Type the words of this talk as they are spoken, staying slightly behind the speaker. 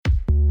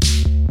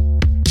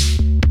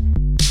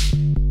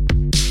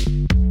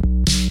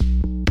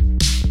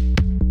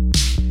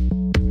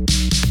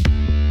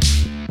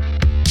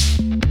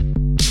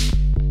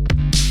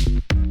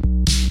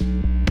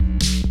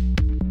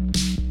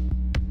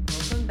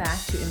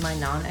back to In My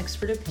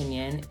Non-Expert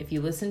Opinion. If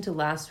you listened to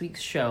last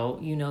week's show,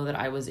 you know that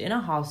I was in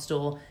a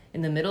hostel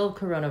in the middle of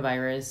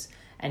coronavirus,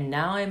 and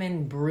now I'm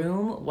in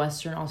Broome,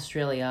 Western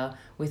Australia,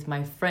 with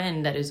my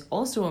friend that is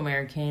also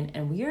American,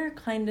 and we are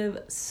kind of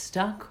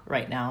stuck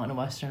right now in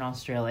Western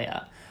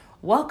Australia.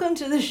 Welcome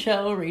to the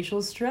show,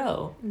 Rachel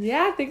Stroh.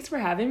 Yeah, thanks for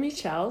having me,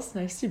 Chels.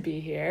 Nice to be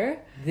here.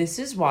 This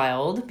is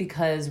wild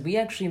because we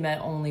actually met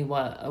only,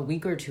 a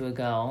week or two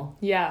ago?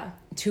 Yeah.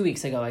 2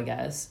 weeks ago, I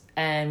guess.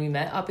 And we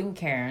met up in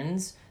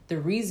Cairns. The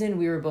reason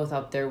we were both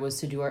up there was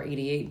to do our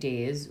 88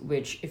 days,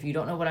 which, if you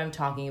don't know what I'm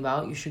talking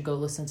about, you should go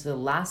listen to the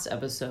last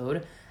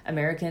episode.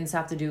 Americans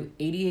have to do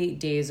 88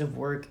 days of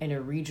work in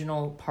a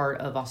regional part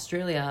of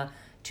Australia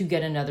to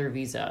get another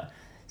visa.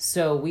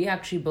 So we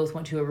actually both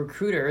went to a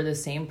recruiter, the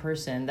same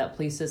person that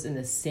placed us in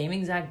the same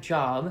exact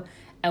job.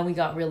 And we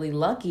got really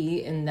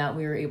lucky in that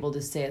we were able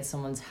to stay at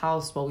someone's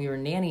house while we were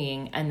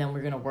nannying, and then we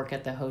we're going to work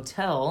at the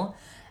hotel.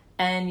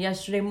 And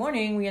yesterday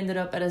morning, we ended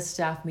up at a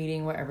staff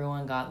meeting where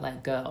everyone got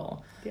let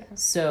go. Yeah.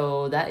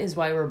 So that is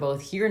why we're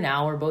both here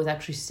now. We're both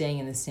actually staying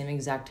in the same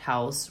exact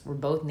house. We're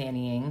both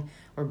nannying.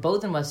 We're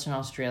both in Western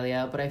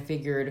Australia. But I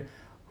figured,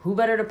 who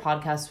better to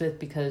podcast with,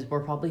 because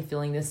we're probably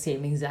feeling the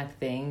same exact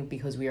thing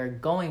because we are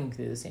going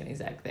through the same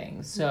exact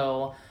thing.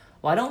 So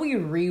why don't we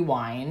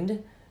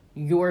rewind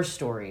your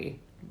story?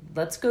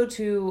 Let's go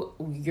to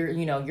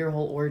your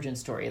whole origin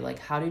story. Like,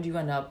 how did you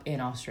end up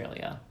in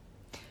Australia?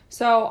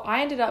 So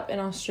I ended up in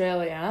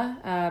Australia.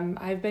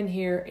 I've been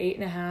here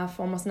 8.5,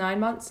 almost 9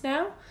 months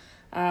now.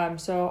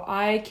 So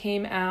I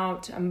came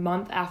out a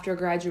month after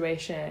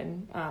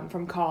graduation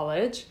from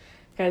college,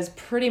 because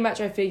pretty much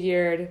I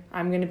figured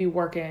I'm going to be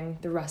working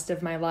the rest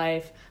of my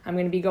life. I'm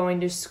going to be going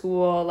to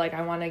school. Like,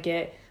 I want to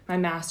get my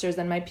master's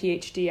and my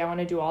PhD. I want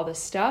to do all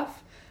this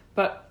stuff.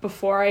 But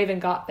before I even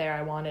got there,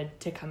 I wanted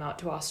to come out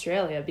to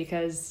Australia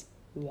because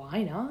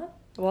why not?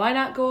 Why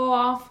not go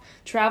off,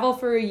 travel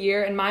for a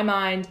year? In my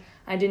mind,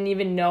 I didn't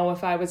even know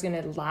if I was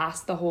going to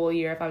last the whole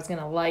year, if I was going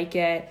to like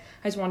it.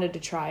 I just wanted to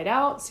try it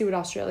out, see what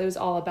Australia was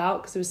all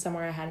about, because it was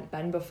somewhere I hadn't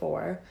been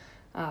before.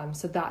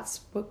 So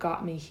that's what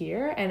got me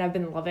here, and I've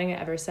been loving it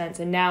ever since.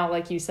 And now,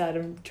 like you said,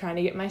 I'm trying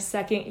to get my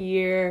second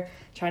year,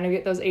 trying to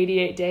get those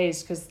 88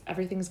 days, because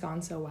everything's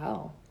gone so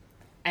well.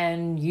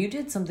 And you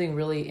did something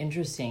really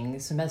interesting,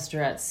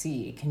 Semester at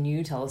Sea. Can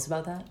you tell us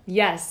about that?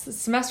 Yes,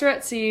 Semester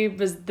at Sea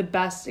was the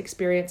best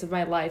experience of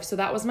my life. So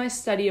that was my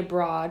study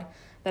abroad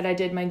that I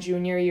did my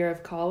junior year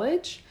of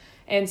college.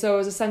 And so it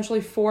was essentially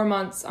 4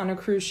 months on a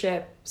cruise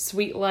ship,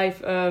 sweet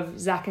life of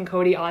Zach and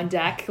Cody on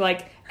deck.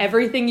 Like,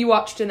 everything you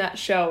watched in that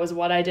show was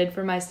what I did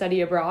for my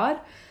study abroad.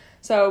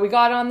 So we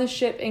got on the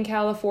ship in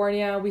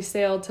California. We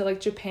sailed to, like,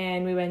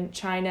 Japan. We went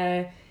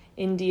China,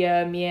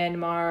 India,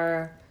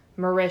 Myanmar,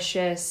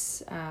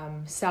 Mauritius,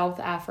 South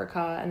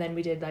Africa, and then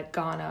we did, like,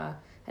 Ghana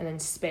and then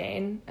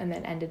Spain, and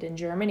then ended in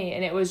Germany.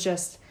 And it was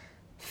just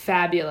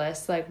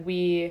fabulous. Like,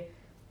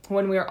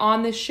 when we were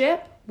on the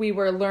ship, we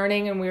were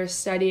learning and we were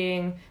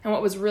studying. And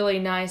what was really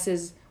nice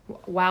is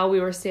while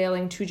we were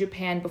sailing to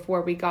Japan,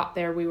 before we got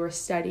there, we were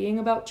studying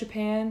about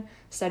Japan,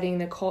 studying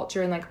the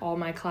culture in, like, all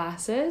my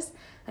classes.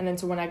 And then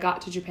so when I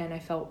got to Japan, I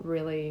felt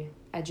really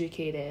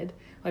educated,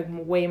 like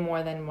way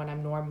more than when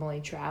I'm normally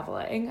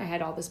traveling. I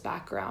had all this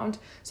background.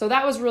 So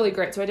that was really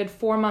great. So I did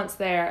 4 months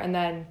there, and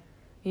then,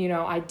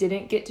 I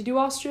didn't get to do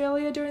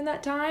Australia during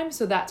that time.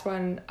 So that's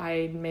when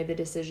I made the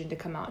decision to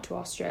come out to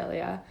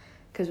Australia,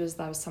 because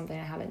that was something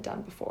I haven't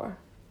done before.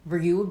 Were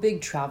you a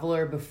big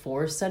traveler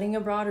before studying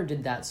abroad, or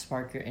did that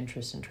spark your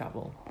interest in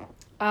travel?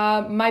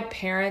 My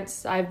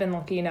parents, I've been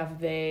lucky enough,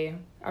 they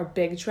are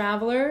big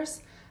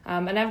travelers.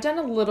 And I've done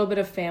a little bit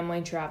of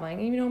family traveling,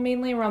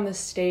 mainly around the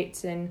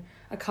States and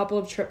a couple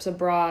of trips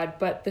abroad.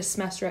 But the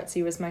Semester at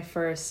Sea was my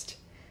first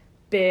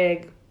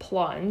big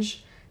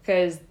plunge,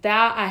 because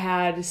that I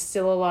had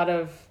still a lot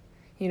of,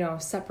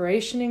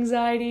 separation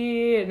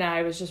anxiety, and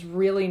I was just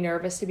really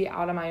nervous to be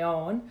out on my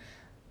own.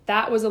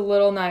 That was a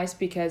little nice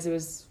because it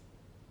was,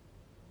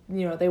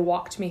 they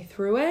walked me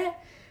through it,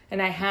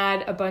 and I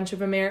had a bunch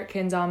of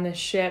Americans on this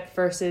ship,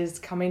 versus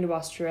coming to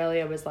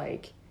Australia was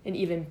like an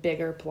even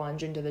bigger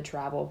plunge into the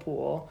travel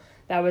pool.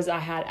 I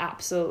had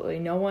absolutely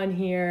no one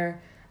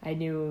here. I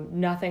knew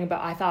nothing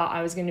about, I thought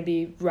I was going to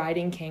be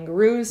riding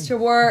kangaroos to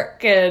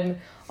work and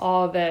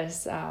all of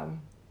this.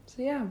 So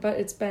yeah, but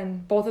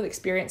both of the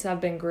experiences have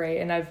been great,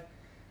 and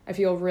I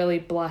feel really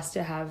blessed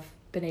to have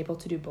been able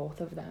to do both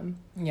of them.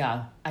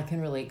 Yeah, I can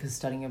relate, because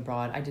studying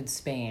abroad, I did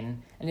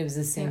Spain, and it was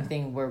the same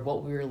thing where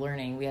what we were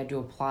learning, we had to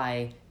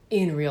apply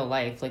in real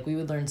life. Like, we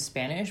would learn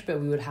Spanish,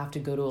 but we would have to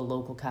go to a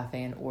local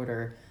cafe and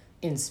order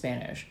in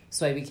Spanish.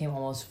 So I became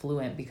almost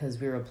fluent because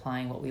we were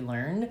applying what we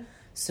learned.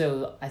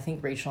 So I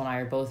think Rachel and I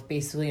are both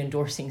basically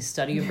endorsing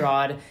study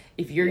abroad.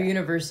 If your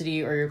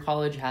university or your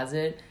college has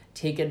it,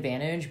 take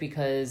advantage,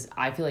 because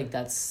I feel like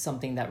that's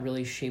something that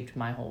really shaped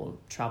my whole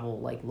travel,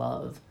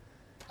 love.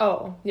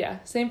 Oh, yeah.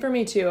 Same for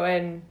me too.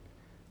 And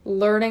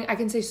learning, I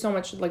can say so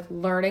much,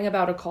 learning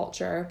about a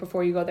culture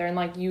before you go there,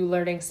 and you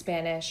learning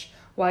Spanish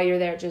while you're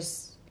there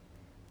just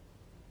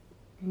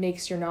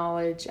makes your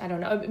knowledge, I don't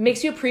know, it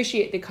makes you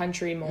appreciate the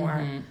country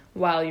more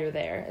while you're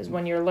there, is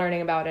when you're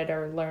learning about it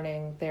or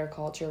learning their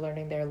culture,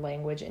 learning their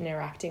language,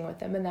 interacting with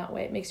them in that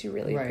way. It makes you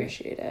really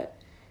appreciate it.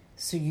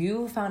 So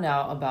you found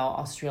out about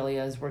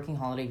Australia's working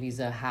holiday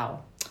visa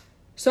how?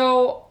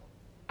 So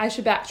I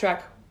should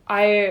backtrack.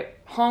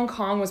 Hong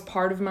Kong was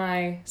part of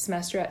my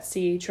semester at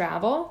sea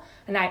travel,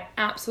 and I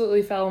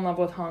absolutely fell in love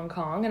with Hong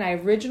Kong, and I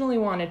originally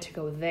wanted to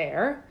go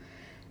there.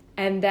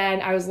 And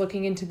then I was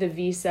looking into the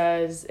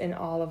visas and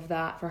all of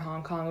that for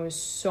Hong Kong. It was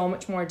so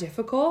much more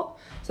difficult.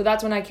 So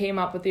that's when I came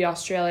up with the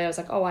Australia. I was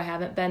like, oh, I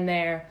haven't been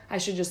there. I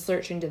should just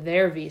search into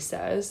their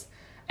visas.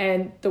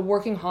 And the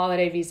working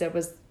holiday visa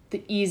was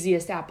the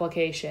easiest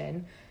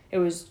application. It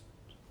was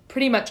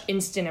pretty much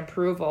instant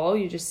approval.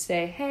 You just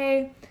say,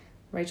 hey,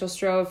 Rachel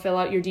Strove, fill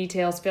out your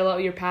details, fill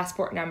out your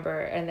passport number,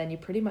 and then you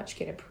pretty much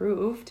get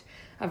approved.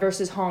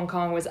 Versus Hong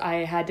Kong was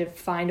I had to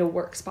find a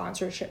work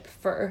sponsorship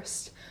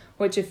first,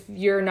 which if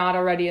you're not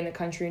already in the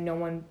country, no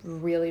one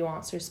really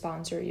wants to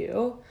sponsor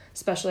you,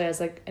 especially as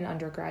like an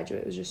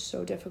undergraduate. It was just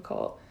so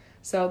difficult.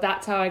 So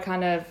that's how I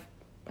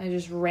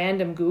just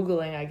random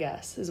Googling, I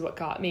guess, is what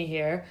got me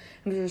here.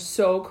 And it was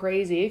so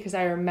crazy because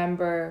I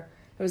remember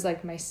it was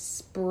like my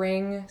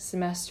spring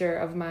semester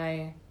of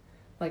my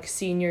like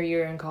senior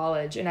year in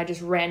college, and I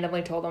just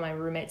randomly told all my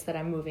roommates that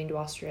I'm moving to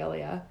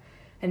Australia,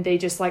 and they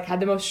just like had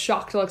the most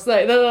shocked looks.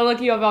 Like the look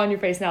you have on your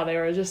face now, they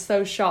were just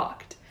so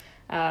shocked.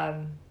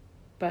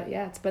 But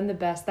yeah, it's been the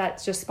best.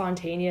 That just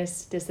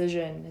spontaneous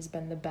decision has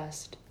been the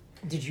best.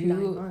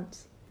 9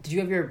 months. Did you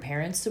have your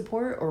parents'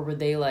 support, or were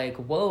they like,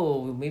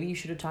 whoa, maybe you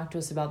should have talked to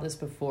us about this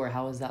before?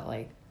 How was that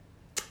like?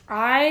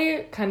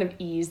 I kind of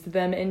eased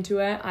them into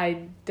it.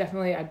 I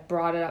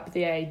brought it up,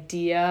 the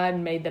idea,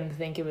 and made them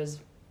think it was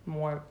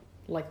more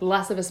like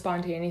less of a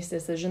spontaneous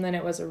decision than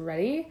it was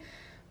already.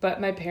 But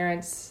my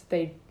parents,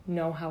 they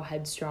know how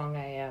headstrong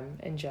I am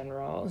in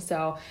general.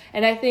 So,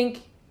 and I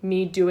think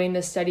me doing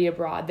the study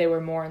abroad, they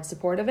were more in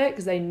support of it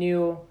because they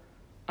knew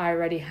I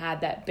already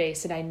had that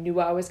base and I knew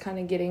I was kind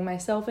of getting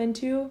myself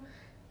into,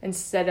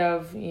 instead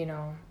of,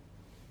 and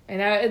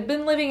I had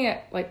been living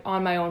it like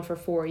on my own for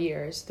 4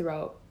 years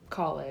throughout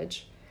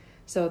college.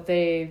 So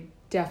they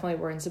definitely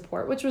were in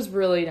support, which was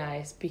really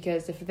nice,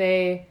 because if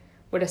they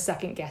would have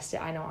second guessed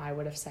it, I know I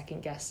would have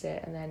second guessed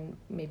it and then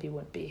maybe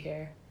wouldn't be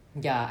here.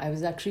 Yeah, I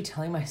was actually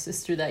telling my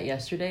sister that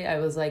yesterday. I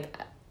was like,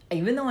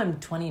 even though I'm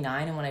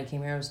 29 and when I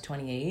came here I was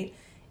 28,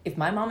 if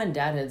my mom and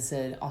dad had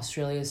said,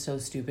 Australia is so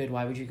stupid,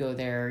 why would you go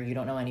there? You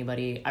don't know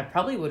anybody, I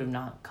probably would have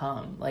not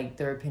come. Like,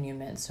 their opinion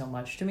meant so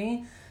much to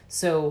me.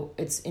 So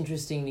it's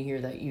interesting to hear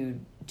that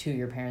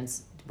your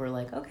parents were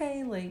like,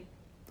 okay, like,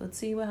 let's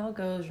see how it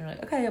goes. You're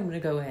like, okay, I'm going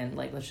to go in.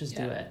 Like, let's just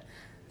do it.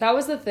 That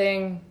was the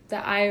thing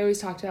that I always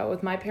talked about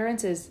with my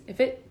parents is, if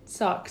it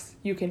sucks,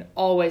 you can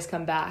always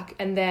come back.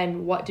 And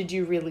then what did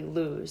you really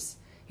lose?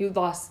 You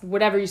lost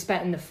whatever you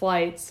spent in the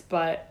flights,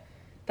 but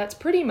that's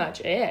pretty much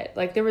it.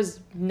 Like, there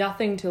was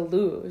nothing to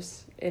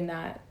lose in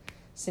that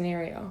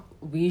scenario.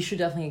 We should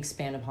definitely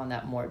expand upon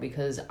that more,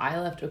 because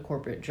I left a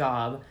corporate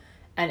job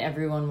and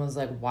everyone was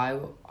like, why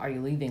are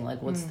you leaving?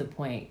 Like, what's the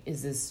point?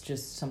 Is this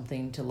just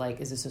something to like,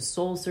 is this a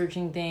soul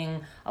searching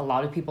thing? A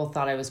lot of people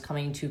thought I was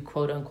coming to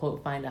quote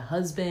unquote find a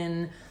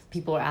husband.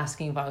 People were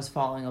asking if I was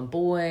following a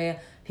boy.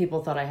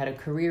 People thought I had a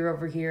career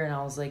over here. And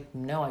I was like,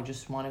 no, I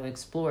just want to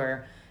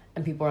explore.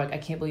 And people are like, I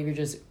can't believe you're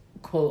just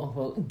quote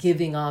unquote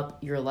giving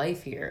up your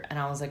life here. And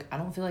I was like, I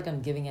don't feel like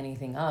I'm giving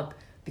anything up,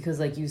 because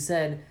like you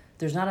said,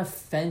 there's not a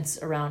fence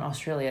around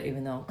Australia,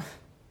 even though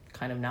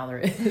kind of now there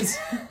is.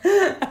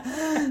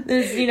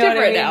 There's, you know, what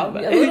I mean? Now,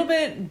 but a little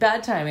bit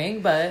bad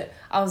timing, but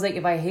I was like,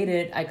 if I hate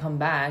it, I come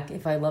back.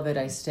 If I love it,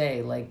 I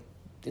stay. Like,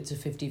 it's a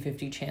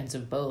 50-50 chance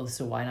of both,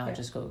 so why not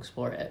just go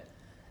explore it?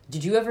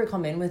 Did you ever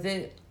come in with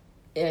it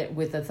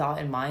with a thought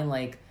in mind,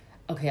 like,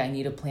 okay, I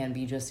need a plan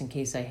B just in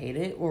case I hate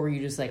it? Or were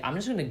you just like, I'm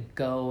just going to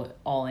go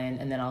all in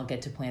and then I'll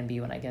get to plan B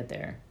when I get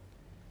there?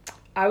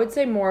 I would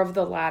say more of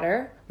the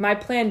latter. My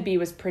plan B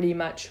was pretty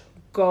much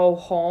go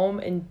home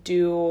and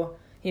do,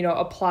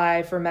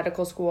 apply for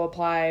medical school,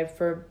 apply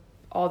for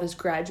all this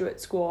graduate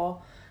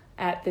school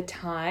at the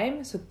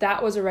time. So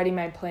that was already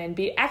my plan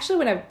B. Actually,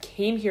 when I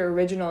came here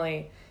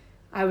originally,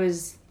 I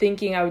was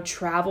thinking I would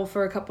travel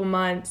for a couple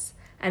months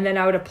and then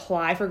I would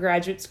apply for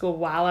graduate school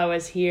while I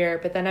was here.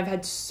 But then I've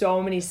had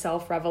so many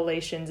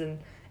self-revelations, and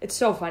it's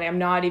so funny. I'm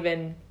not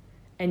even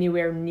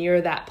anywhere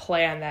near that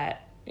plan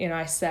that,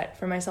 I set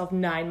for myself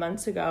 9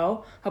 months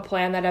ago, a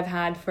plan that I've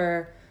had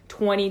for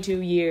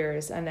 22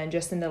 years. And then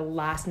just in the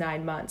last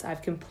 9 months,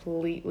 I've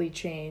completely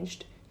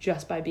changed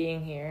just by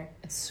being here.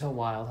 It's so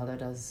wild how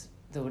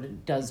what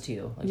it does to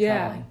you. Like,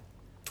 traveling.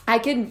 I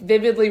can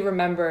vividly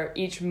remember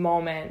each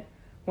moment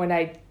when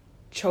I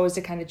chose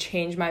to kind of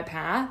change my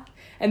path.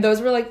 And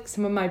those were like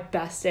some of my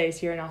best days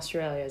here in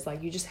Australia. Is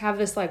like, you just have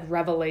this like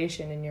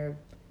revelation and you're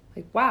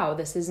like, wow,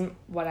 this isn't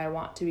what I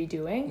want to be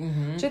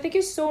doing, which I think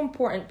is so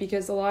important,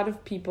 because a lot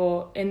of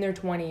people in their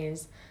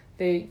 20s,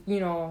 they're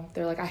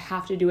like, I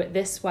have to do it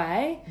this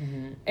way.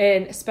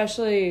 And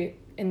especially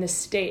in the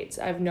States,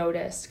 I've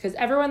noticed, because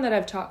everyone that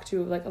I've talked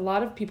to, like a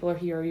lot of people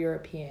here are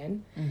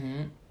European,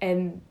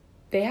 and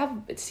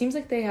it seems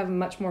like they have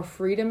much more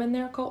freedom in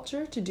their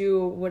culture to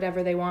do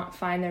whatever they want,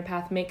 find their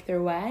path, make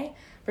their way,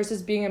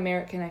 versus being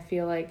American. I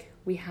feel like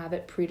we have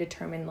it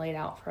predetermined, laid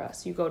out for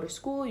us. You go to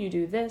school, you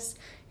do this,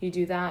 you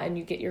do that, and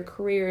you get your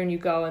career, and you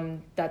go,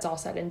 and that's all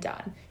said and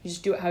done. You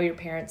just do it how your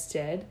parents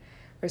did,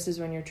 versus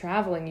when you're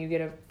traveling, you get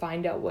to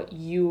find out what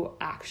you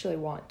actually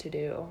want to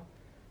do.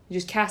 You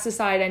just cast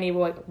aside any,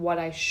 like, what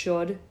I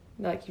should,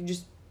 like,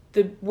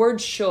 the word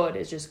should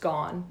is just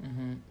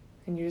gone.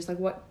 And you're just like,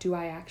 what do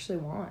I actually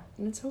want?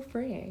 And it's so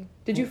freeing.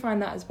 Did you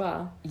find that as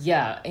well?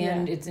 Yeah,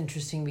 and it's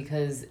interesting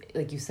because,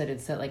 like you said,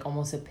 it's that, like,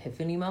 almost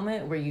epiphany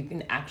moment where you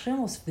can actually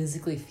almost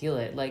physically feel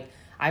it. Like,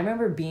 I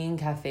remember being in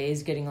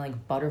cafes getting,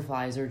 like,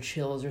 butterflies or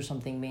chills or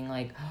something, being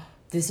like, oh,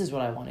 this is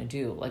what I want to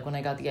do. Like, when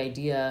I got the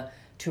idea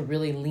to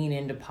really lean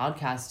into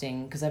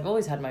podcasting, because I've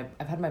had my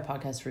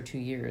podcast for 2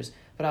 years,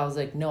 but I was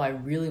like, no, I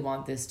really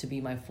want this to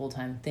be my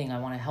full-time thing. I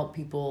want to help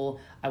people.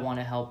 I want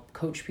to help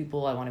coach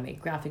people. I want to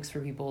make graphics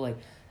for people. Like,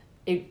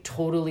 it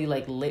totally,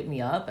 like, lit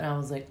me up, and I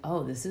was like,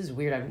 oh, this is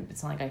weird.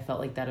 It's not like I felt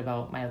like that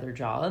about my other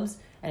jobs.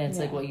 And it's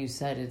like what you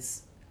said,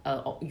 it's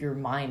your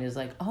mind is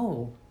like,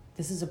 oh,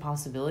 this is a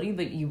possibility,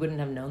 but you wouldn't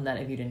have known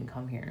that if you didn't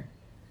come here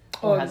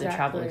or have the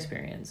travel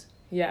experience.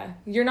 Yeah,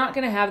 you're not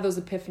gonna have those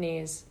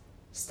epiphanies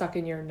stuck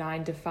in your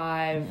 9 to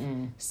 5,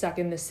 stuck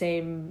in the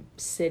same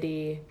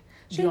city.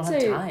 You don't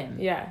have time.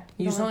 Yeah,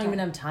 you just don't even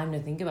have time to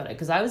think about it.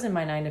 Because I was in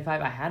my 9 to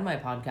 5, I had my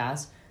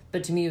podcast,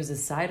 but to me, it was a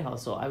side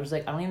hustle. I was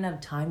like, I don't even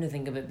have time to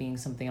think of it being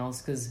something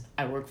else because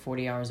I work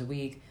 40 hours a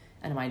week,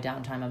 and in my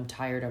downtime, I'm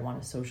tired. I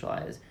want to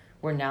socialize.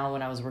 Where now,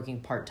 when I was working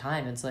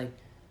part-time, it's like,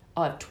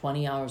 oh, I have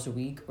 20 hours a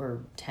week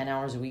or 10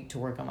 hours a week to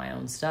work on my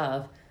own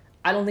stuff.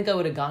 I don't think I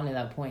would have gotten to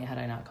that point had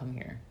I not come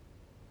here.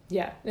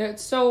 Yeah,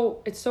 it's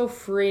so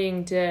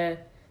freeing to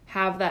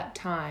have that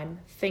time,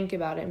 think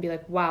about it, and be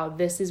like, wow,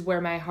 this is where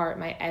my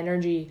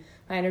energy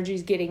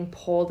is getting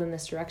pulled in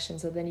this direction.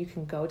 So then you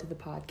can go to the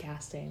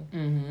podcasting.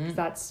 'Cause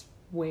that's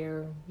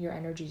where your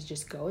energy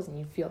just goes, and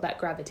you feel that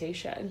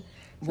gravitation.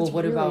 So well,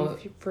 what really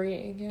about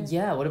freeing?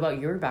 Yeah, what about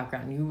your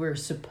background? You were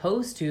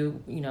supposed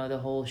to, the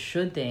whole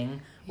should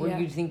thing. What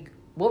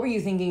were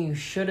you thinking you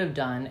should have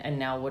done, and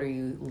now what are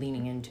you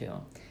leaning into?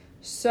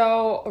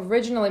 So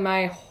originally,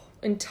 my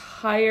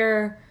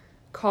entire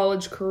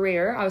college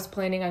career, I was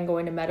planning on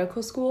going to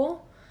medical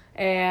school,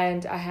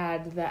 and I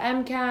had the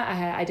MCAT.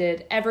 I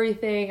did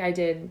everything.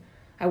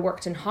 I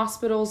worked in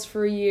hospitals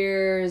for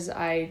years.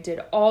 I did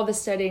all the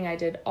studying. I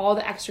did all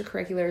the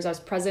extracurriculars. I was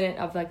president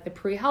of, like, the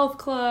pre-health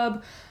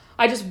club.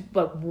 I just,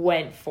 like,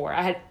 went for it.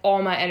 I had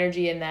all my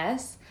energy in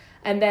this.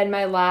 And then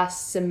my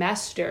last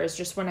semester is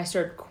just when I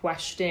started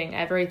questioning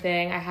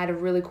everything. I had a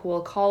really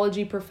cool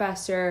ecology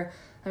professor.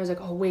 I was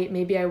like, oh, wait,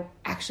 maybe I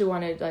actually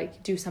want to,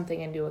 like, do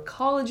something into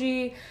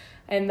ecology.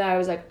 And I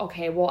was like,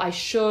 okay, well, I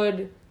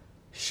should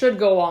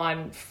go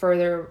on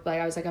further.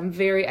 Like, I was like, I'm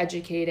very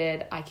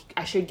educated.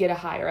 I should get a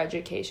higher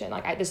education.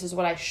 Like, this is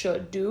what I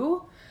should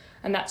do.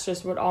 And that's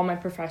just what all my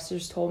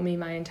professors told me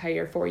my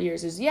entire 4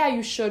 years is, yeah,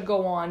 you should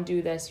go on,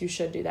 do this, you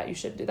should do that, you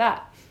should do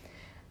that.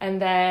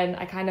 And then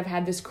I kind of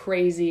had this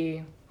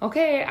crazy,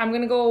 okay, I'm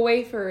going to go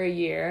away for a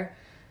year.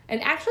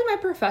 And actually my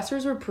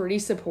professors were pretty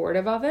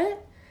supportive of it,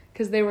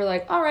 because they were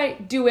like, all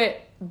right, do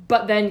it,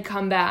 but then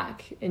come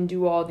back and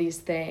do all these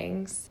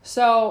things.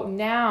 So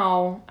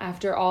now,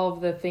 after all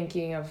of the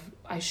thinking of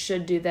I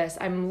should do this,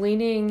 I'm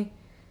really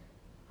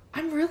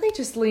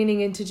just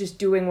leaning into just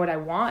doing what I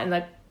want.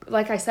 And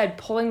like I said,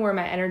 pulling where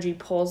my energy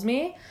pulls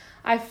me.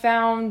 I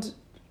found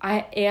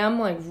I am,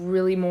 like,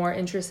 really more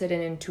interested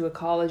into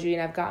ecology,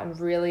 and I've gotten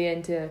really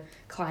into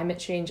climate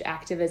change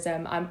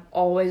activism. I'm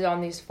always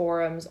on these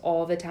forums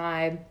all the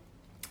time.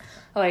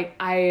 Like,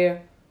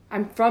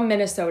 I'm from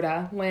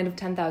Minnesota, land of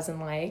 10,000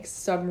 lakes,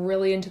 so I'm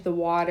really into the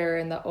water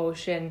and the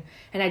ocean,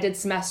 and I did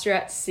semester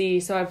at sea,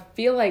 so I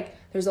feel like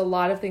there's a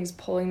lot of things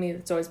pulling me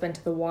that's always been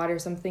to the water.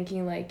 So I'm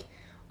thinking, like,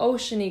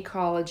 ocean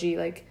ecology,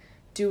 like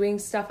doing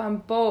stuff on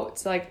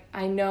boats. Like,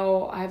 I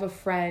know I have a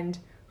friend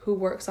who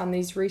works on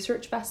these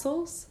research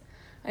vessels,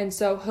 and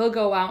so he'll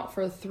go out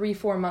for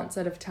 3-4 months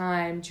at a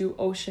time, do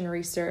ocean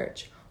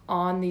research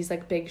on these,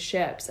 like, big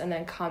ships, and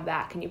then come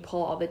back and you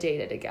pull all the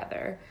data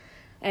together.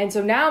 And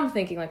so now I'm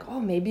thinking, like, oh,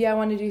 maybe I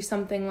want to do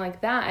something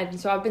like that. And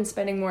so I've been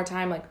spending more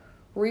time, like,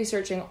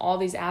 researching all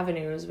these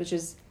avenues, which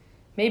is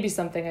maybe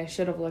something I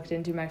should have looked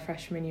into my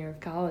freshman year of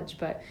college.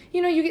 But,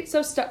 you get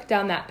so stuck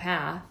down that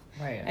path.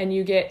 Right. And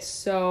you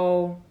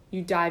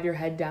dive your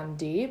head down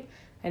deep.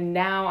 And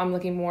now I'm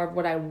looking more of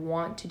what I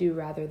want to do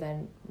rather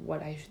than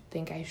what I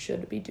think I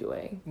should be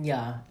doing.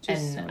 Yeah,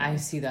 I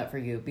see that for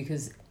you,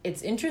 because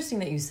it's interesting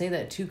that you say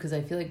that too, because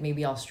I feel like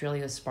maybe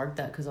Australia sparked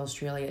that, because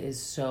Australia is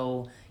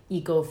so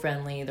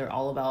eco-friendly. They're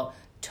all about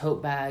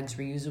tote bags,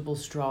 reusable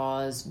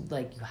straws.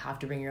 Like, you have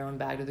to bring your own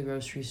bag to the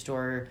grocery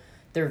store.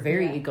 They're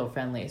very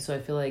eco-friendly. So I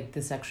feel like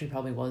this actually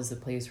probably was the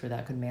place where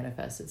that could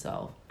manifest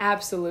itself.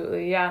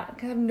 Absolutely, yeah.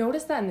 Because I've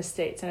noticed that in the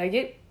States, and I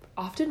get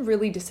often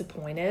really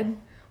disappointed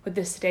with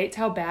the States,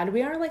 how bad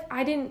we are. Like,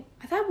 I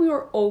thought we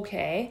were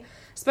okay,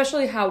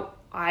 especially how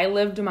I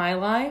lived my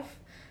life.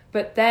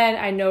 But then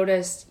I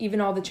noticed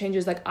even all the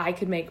changes like I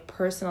could make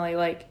personally,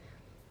 like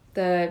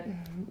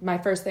my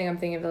first thing I'm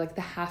thinking of, like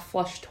the half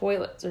flush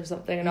toilets or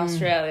something in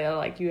Australia,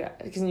 like you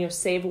can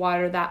save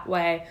water that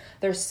way.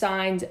 There's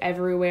signs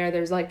everywhere.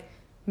 There's like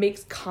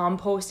makes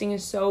composting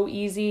is so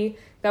easy.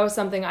 That was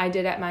something I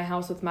did at my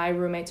house with my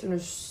roommates, and it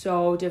was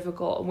so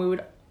difficult.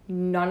 And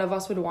none of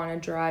us would want to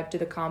drive to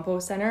the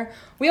compost center.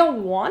 We all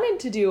wanted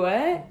to do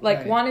it,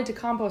 like wanted to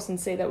compost and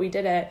say that we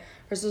did it.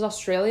 Versus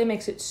Australia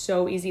makes it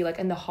so easy, like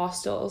in the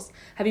hostels.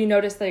 Have you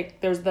noticed,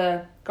 like, there's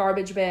the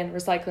garbage bin,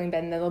 recycling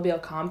bin, and then there'll be a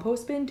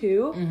compost bin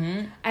too?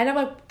 Mm-hmm. And I'm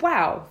like,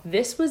 wow,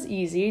 this was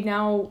easy.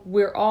 Now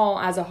we're all,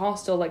 as a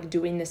hostel, like,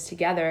 doing this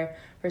together.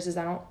 Versus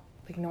no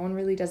one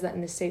really does that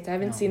in the States. I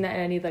haven't seen that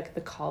in any, like, the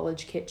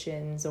college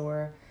kitchens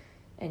or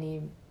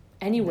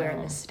anywhere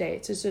in the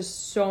States. There's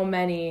just so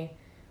many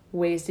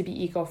ways to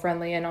be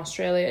eco-friendly in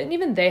Australia. And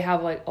even they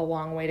have, like, a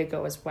long way to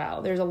go as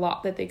well. There's a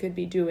lot that they could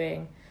be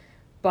doing.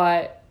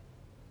 But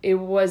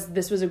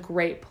this was a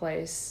great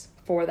place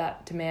for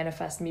that to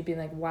manifest, me being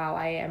like, wow,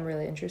 I am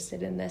really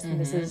interested in this, and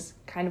this is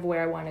kind of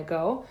where I want to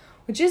go,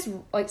 which is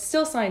like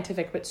still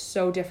scientific, but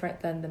so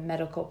different than the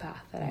medical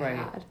path that I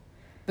had.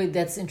 But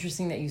that's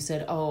interesting that you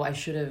said, oh, I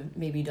should have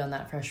maybe done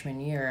that freshman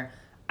year.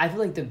 I feel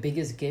like the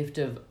biggest gift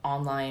of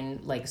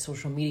online, like,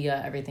 social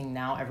media, everything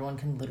now, everyone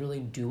can literally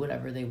do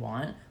whatever they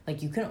want.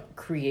 Like, you can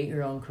create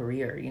your own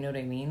career, you know what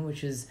I mean?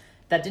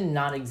 That did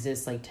not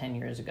exist like 10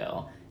 years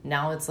ago.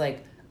 Now it's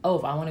like, oh,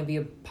 if I want to be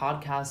a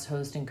podcast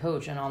host and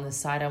coach, and on the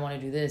side I want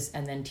to do this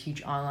and then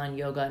teach online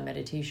yoga and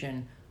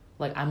meditation,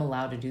 like, I'm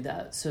allowed to do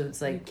that. So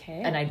it's like,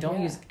 and I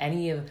don't use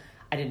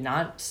I did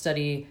not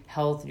study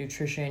health,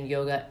 nutrition,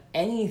 yoga,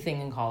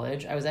 anything in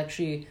college. I was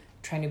actually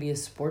trying to be a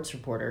sports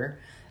reporter.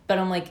 But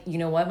I'm like, you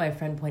know what? My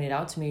friend pointed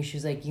out to me,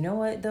 she's like, you know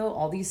what though?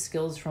 All these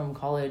skills from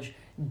college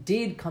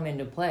did come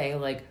into play,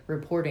 like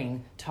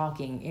reporting,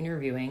 talking,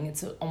 interviewing.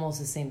 It's almost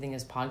the same thing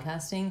as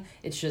podcasting.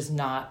 It's just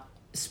not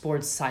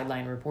sports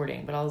sideline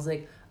reporting. But I was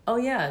like, oh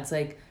yeah, it's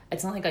like,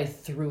 it's not like I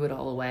threw it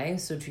all away.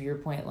 So to your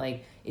point,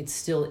 like, it's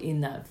still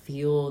in that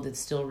field, it's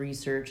still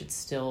research, it's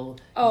still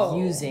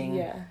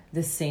using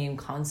the same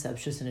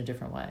concepts, just in a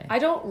different way. I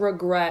don't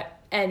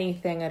regret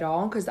anything at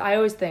all, because I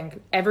always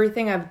think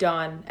everything I've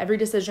done, every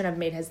decision I've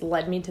made has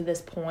led me to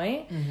this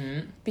point.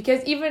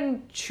 Because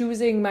even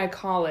choosing my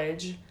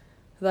college,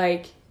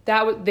 like,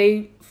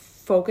 they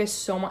focus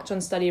so much on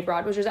study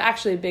abroad, which is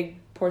actually a big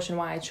portion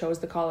why I chose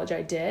the college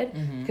I did,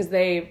 because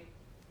they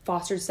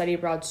fostered study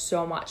abroad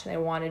so much, and they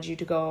wanted you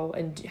to go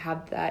and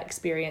have that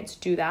experience,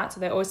 do that.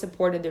 So they always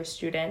supported their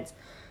students.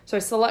 So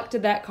I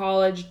selected that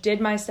college, did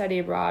my study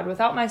abroad.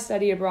 Without my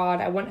study abroad,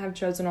 I wouldn't have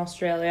chosen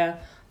Australia.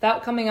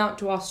 Without coming out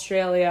to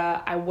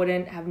Australia, I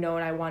wouldn't have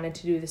known I wanted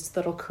to do this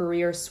little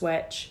career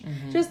switch.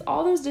 Just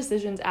all those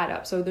decisions add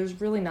up. So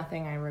there's really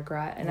nothing I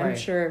regret. And I'm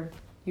sure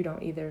you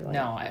don't either. Like,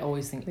 no, I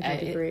always think,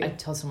 I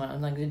tell someone on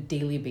like a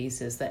daily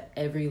basis that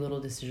every little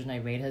decision I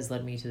made has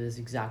led me to this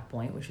exact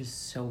point, which is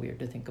so weird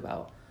to think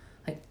about.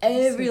 Like,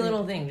 every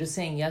little thing, just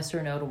saying yes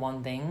or no to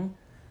one thing.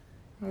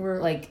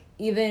 Like,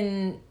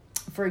 even,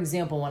 for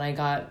example, when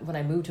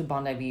I moved to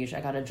Bondi Beach,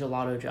 I got a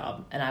gelato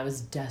job, and I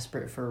was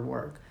desperate for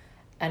work.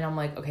 And I'm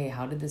like, okay,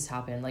 how did this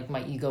happen? Like,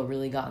 my ego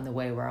really got in the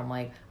way, where I'm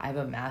like, I have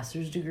a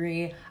master's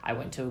degree, I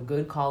went to a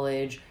good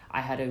college,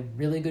 I had a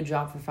really good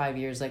job for 5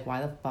 years, like,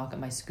 why the fuck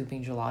am I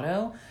scooping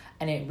gelato?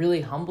 And it really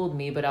humbled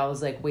me, but I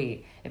was like,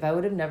 wait, if I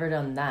would have never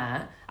done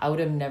that, I would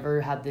have never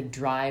had the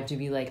drive to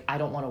be like, I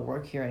don't want to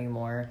work here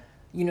anymore.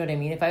 You know what I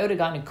mean? If I would have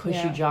gotten a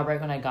cushy job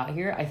right when I got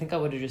here, I think I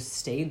would have just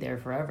stayed there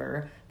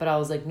forever. But I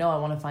was like, no, I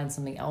want to find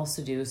something else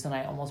to do. So then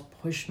I almost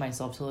pushed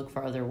myself to look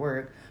for other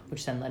work,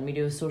 which then led me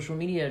to a social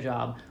media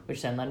job,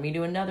 which then led me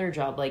to another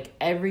job. Like,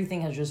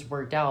 everything has just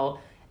worked out.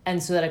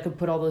 And so that I could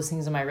put all those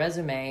things in my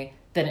resume,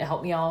 then it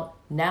helped me out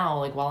now,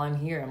 like, while I'm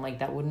here. I'm like,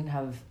 that wouldn't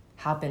have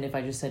happened if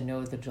I just said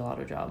no to the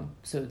gelato job.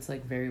 So it's,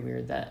 like, very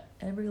weird that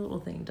every little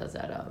thing does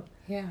add up.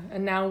 Yeah,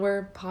 and now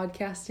we're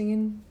podcasting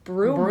in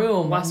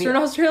Broome, Western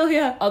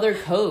Australia. Other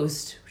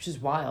coast, which is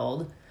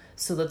wild.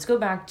 So let's go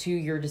back to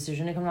your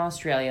decision to come to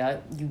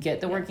Australia. You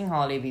get the working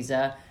holiday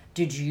visa.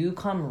 Did you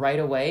come right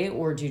away,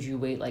 or did you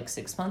wait like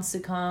 6 months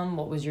to come?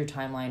 What was your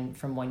timeline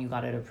from when you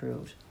got it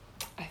approved?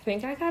 I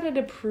think I got it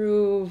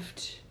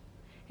approved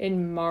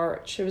in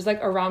March. It was like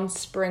around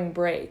spring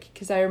break,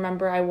 because I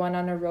remember I went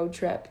on a road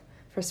trip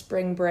for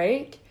spring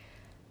break.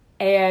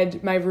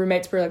 And my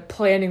roommates were like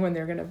planning when they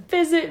were going to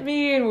visit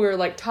me, and we were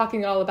like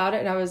talking all about it.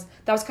 And that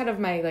was kind of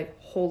my like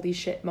holy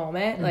shit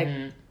moment. Like,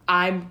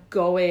 I'm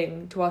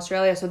going to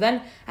Australia. So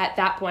then at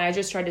that point, I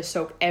just tried to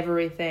soak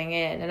everything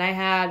in. And I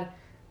had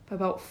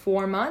about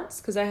 4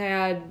 months, because I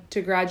had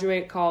to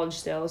graduate college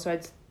still. So I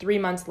had 3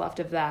 months left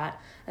of that.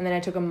 And then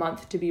I took a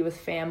month to be with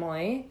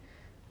family.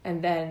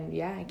 And then,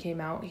 I came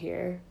out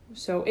here.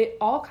 So it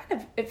all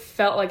it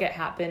felt like it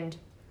happened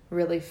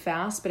really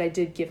fast, but I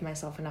did give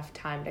myself enough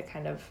time to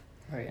kind of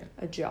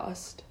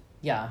adjust.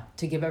 Yeah,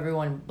 to give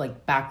everyone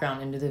like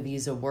background into the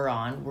visa we're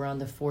on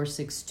the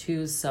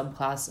 462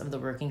 subclass of the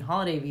working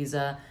holiday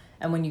visa.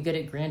 And when you get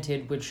it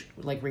granted, which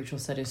like Rachel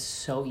said is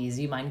so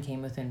easy, mine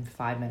came within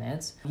 5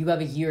 minutes, you have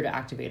a year to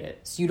activate it.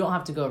 So you don't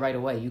have to go right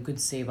away. You could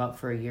save up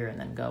for a year and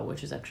then go,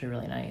 which is actually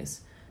really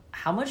nice.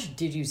 How much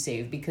did you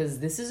save? Because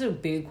this is a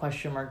big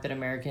question mark that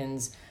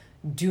Americans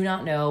do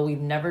not know.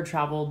 We've never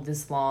traveled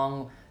this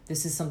long.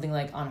 This is something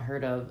like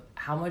unheard of.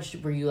 How much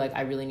were you like,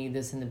 I really need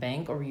this in the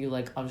bank? Or were you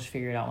like, I'll just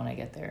figure it out when I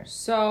get there?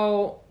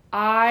 So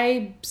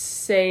I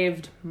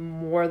saved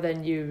more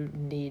than you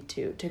need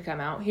to come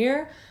out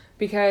here,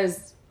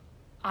 because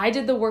I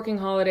did the working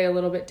holiday a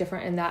little bit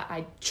different in that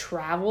I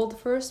traveled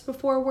first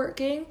before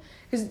working.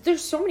 Because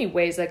there's so many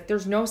ways, like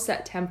there's no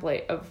set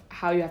template of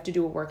how you have to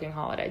do a working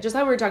holiday. Just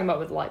like we were talking about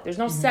with life. There's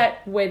no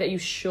set way that you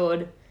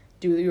should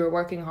do your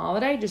working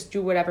holiday. Just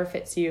do whatever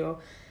fits you.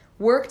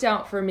 Worked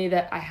out for me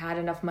that I had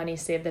enough money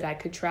saved that I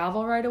could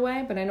travel right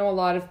away. But I know a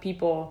lot of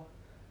people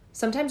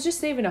sometimes just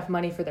save enough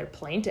money for their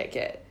plane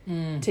ticket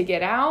to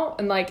get out,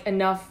 and like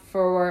enough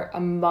for a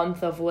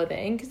month of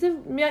living. Because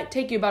it might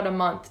take you about a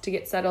month to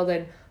get settled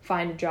and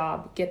find a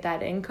job, get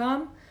that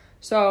income.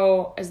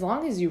 So as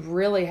long as you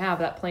really have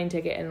that plane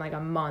ticket in like a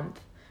month,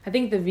 I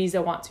think the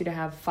visa wants you to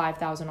have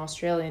 5,000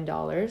 Australian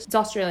dollars. It's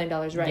Australian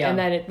dollars, right? Yeah. And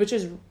then which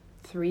is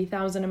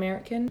 3,000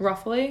 American,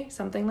 roughly,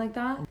 something like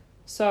that.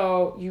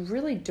 So you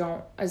really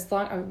don't,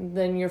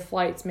 then your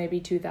flight's maybe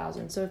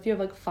 2,000. So if you have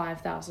like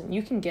 5,000,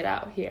 you can get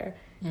out here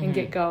and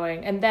get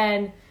going. And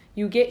then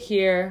you get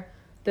here,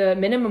 the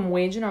minimum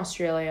wage in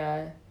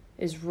Australia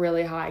is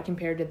really high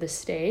compared to the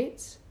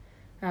States.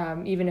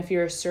 Even if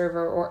you're a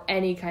server or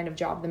any kind of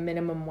job, the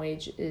minimum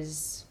wage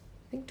is,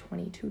 I think,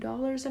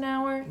 $22 an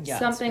hour,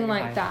 something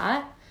like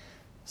that.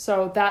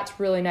 So that's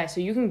really nice. So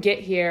you can get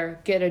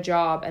here, get a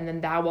job, and then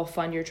that will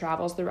fund your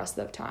travels the rest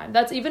of the time.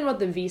 That's even what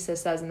the visa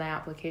says in the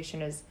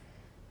application is,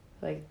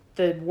 like,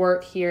 the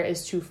work here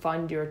is to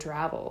fund your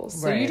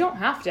travels. So you don't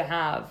have to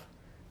have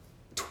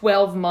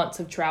 12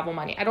 months of travel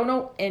money. I don't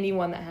know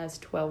anyone that has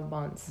 12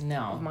 months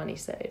of money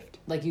saved.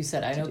 Like you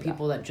said, I know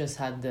people that just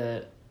had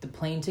the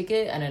plane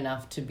ticket and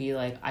enough to be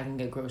like, I can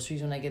get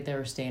groceries when I get there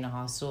or stay in a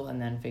hostel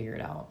and then figure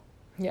it out.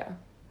 Yeah.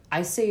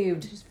 I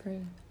saved,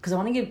 because I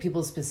want to give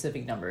people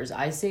specific numbers.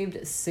 I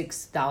saved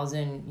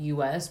 6,000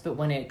 US, but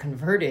when it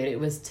converted, it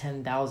was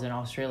 10,000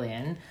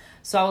 Australian.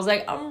 So I was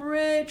like, I'm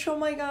rich. Oh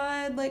my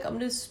God. Like, I'm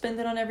just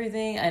spending on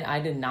everything. And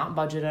I did not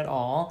budget at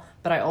all.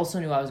 But I also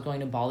knew I was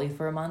going to Bali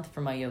for a month for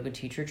my yoga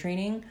teacher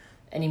training.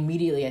 And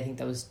immediately, I think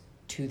that was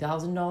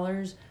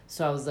 $2,000.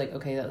 So I was like,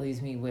 okay, that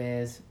leaves me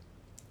with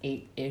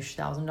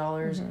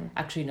 $8,000.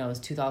 Actually, no, it was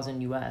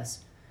 2,000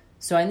 US.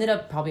 So I ended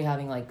up probably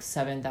having like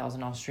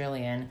 7,000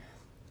 Australian.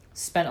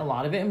 Spent a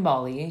lot of it in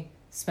Bali,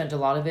 spent a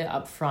lot of it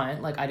up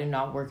front. Like, I did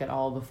not work at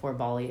all before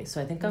Bali.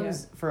 So I think I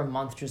was, for a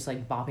month, just,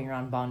 like, bopping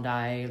around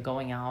Bondi,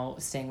 going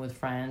out, staying with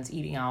friends,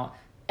 eating out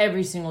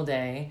every single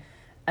day.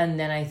 And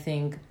then I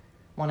think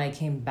when I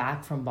came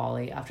back from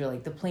Bali, after,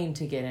 like, the plane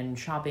ticket and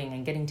shopping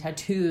and getting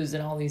tattoos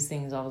and all these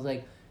things, I was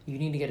like, you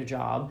need to get a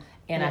job.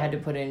 And I had to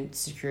put in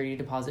security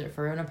deposit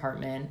for an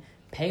apartment,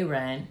 pay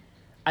rent.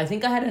 I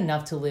think I had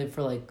enough to live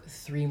for, like,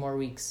 3 more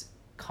weeks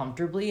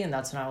comfortably. And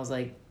that's when I was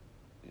like,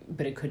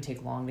 but it could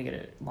take longer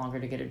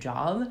to get a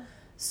job.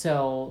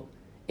 So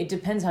it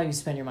depends how you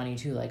spend your money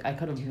too. Like, I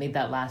could have made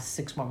that last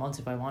 6 more months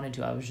if I wanted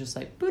to. I was just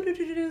like,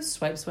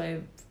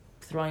 swipe,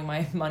 throwing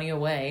my money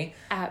away.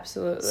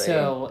 Absolutely.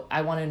 So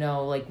I want to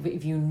know, like,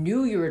 if you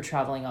knew you were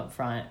traveling up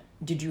front,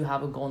 did you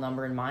have a goal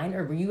number in mind?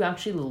 Or were you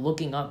actually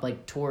looking up,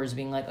 like, tours,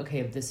 being like, okay,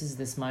 if this is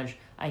this much,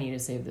 I need to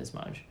save this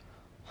much?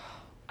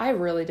 I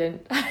really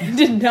didn't. I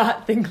did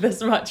not think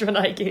this much when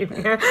I came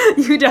here.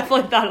 You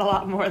definitely thought a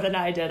lot more than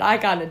I did. I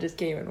kind of just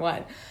came and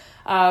went.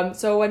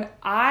 So when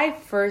I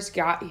first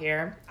got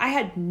here, I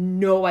had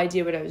no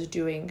idea what I was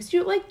doing. Because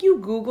you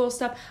Google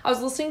stuff. I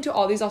was listening to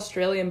all these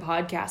Australian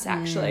podcasts,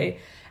 actually.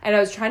 And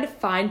I was trying to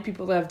find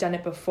people that have done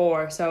it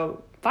before.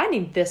 So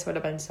finding this would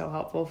have been so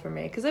helpful for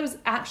me. Because it was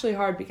actually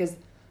hard because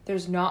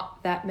there's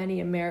not that many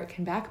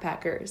American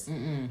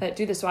backpackers that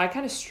do this. So I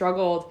kind of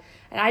struggled.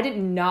 And I did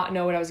not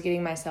know what I was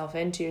getting myself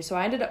into. So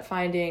I ended up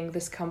finding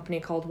this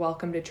company called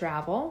Welcome to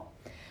Travel.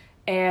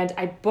 And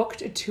I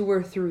booked a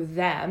tour through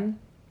them.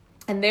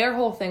 And their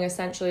whole thing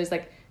essentially is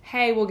like,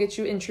 hey, we'll get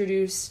you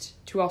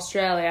introduced to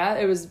Australia.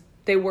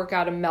 They work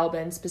out in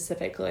Melbourne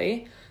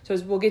specifically. So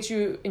we'll get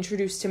you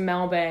introduced to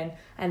Melbourne.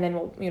 And then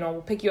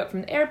we'll pick you up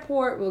from the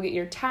airport. We'll get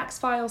your tax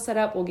file set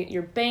up. We'll get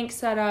your bank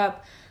set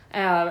up.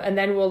 And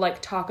then we'll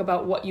like talk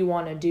about what you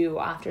want to do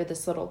after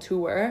this little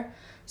tour.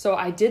 So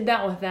I did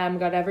that with them,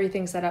 got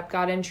everything set up,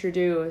 got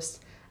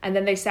introduced, and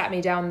then they sat me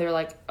down and they're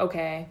like,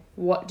 okay,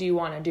 what do you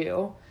want to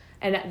do?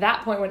 And at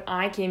that point when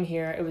I came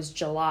here, it was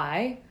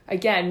July.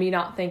 Again, me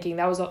not thinking,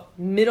 that was a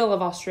middle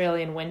of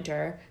Australian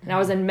winter. And I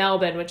was in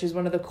Melbourne, which is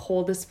one of the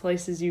coldest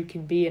places you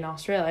can be in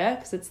Australia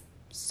because it's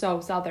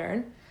so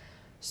southern.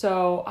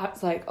 So I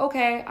was like,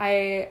 okay,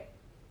 I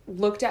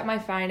looked at my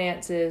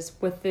finances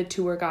with the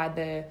tour guide,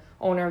 the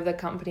owner of the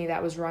company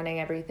that was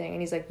running everything.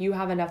 And he's like, you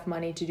have enough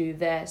money to do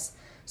this.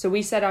 So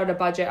we set out a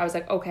budget. I was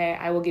like, okay,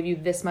 I will give you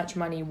this much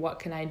money. What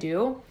can I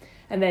do?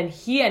 And then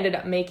he ended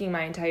up making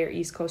my entire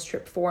East Coast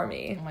trip for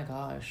me. Oh my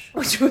gosh.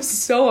 Which was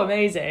so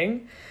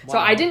amazing. Wow. So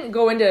I didn't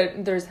go into,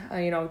 there's,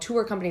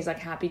 tour companies like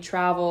Happy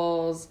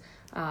Travels,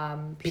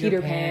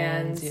 Peter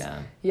Pan's.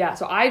 Yeah.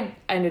 So I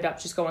ended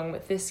up just going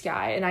with this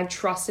guy, and I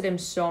trusted him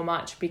so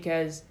much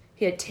because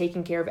he had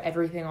taken care of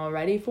everything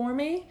already for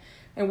me.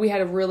 And we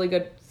had a really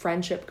good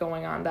friendship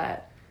going on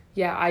that,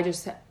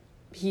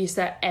 he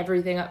set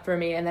everything up for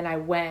me. And then I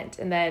went,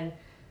 and then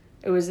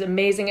it was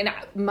amazing. And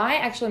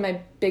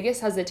my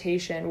biggest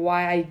hesitation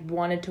why I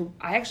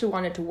actually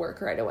wanted to work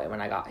right away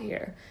when I got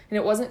here. And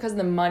it wasn't because of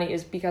the money,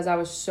 is because I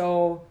was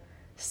so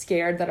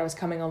scared that I was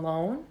coming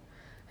alone.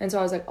 And so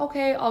I was like,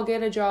 okay, I'll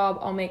get a job,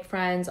 I'll make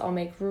friends, I'll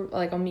meet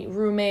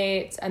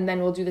roommates, and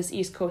then we'll do this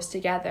East Coast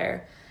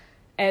together.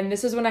 And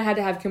this is when I had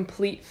to have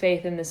complete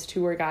faith in this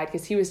tour guide,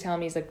 because he was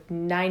telling me, he's like,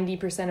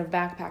 90% of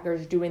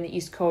backpackers doing the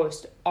East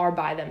Coast are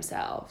by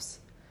themselves.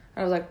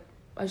 And I was like,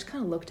 I just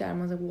kind of looked at him.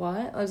 I was like,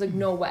 what? I was like,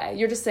 no way.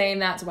 You're just saying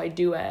that so I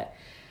do it.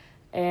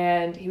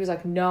 And he was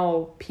like,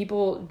 no,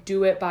 people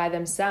do it by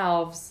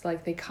themselves.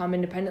 Like, they come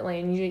independently.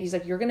 And he's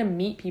like, you're going to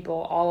meet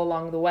people all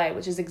along the way,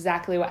 which is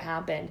exactly what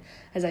happened.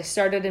 As I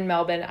started in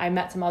Melbourne, I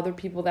met some other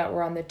people that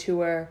were on the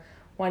tour.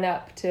 I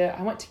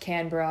went to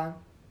Canberra.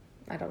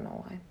 I don't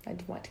know why. I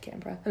went to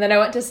Canberra. And then I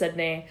went to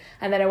Sydney.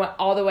 And then I went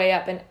all the way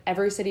up. And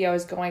every city I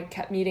was going, I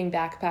kept meeting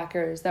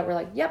backpackers that were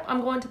like, yep,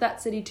 I'm going to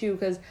that city too.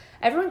 Because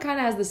everyone kind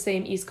of has the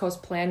same East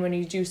Coast plan. When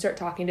you do start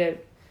talking to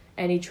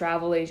any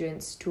travel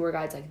agents, tour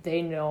guides, like,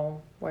 they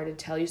know where to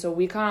tell you. So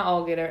we kind of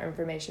all get our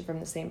information from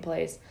the same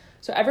place.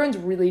 So everyone's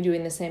really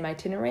doing the same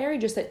itinerary,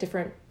 just at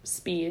different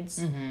speeds.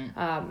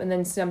 Mm-hmm. And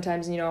then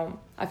sometimes,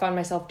 I found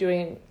myself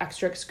doing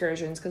extra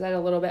excursions because I had a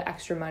little bit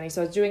extra money.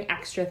 So I was doing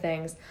extra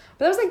things.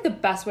 But that was like the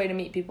best way to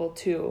meet people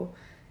too,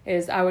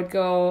 is I would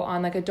go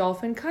on like a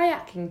dolphin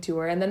kayaking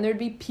tour, and then there'd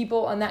be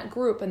people on that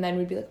group, and then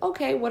we'd be like,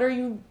 okay, what are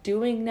you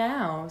doing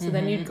now? So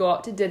then you'd go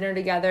out to dinner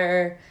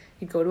together,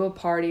 you'd go to a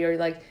party, or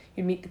like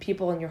you'd meet the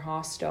people in your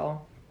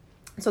hostel.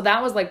 So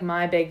that was like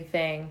my big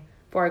thing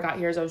before I got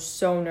here, is I was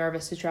so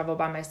nervous to travel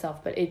by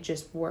myself, but it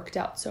just worked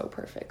out so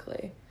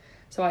perfectly.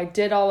 So I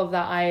did all of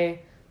that. I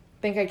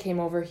think I came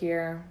over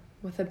here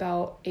with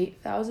about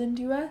 8,000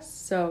 US,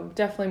 so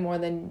definitely more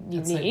than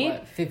you need. Like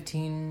what,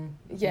 15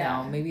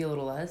 now, maybe a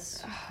little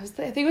less? I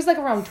think it was like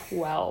around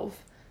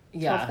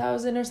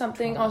 12,000 or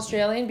something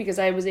Australian, because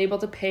I was able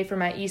to pay for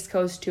my East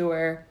Coast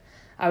tour.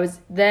 I was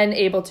then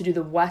able to do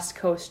the West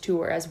Coast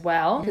tour as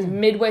well, because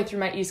midway through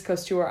my East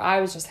Coast tour, I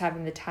was just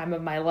having the time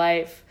of my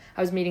life. I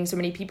was meeting so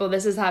many people.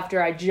 This is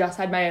after I just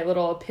had my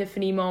little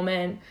epiphany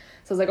moment.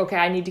 So I was like, okay,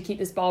 I need to keep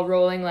this ball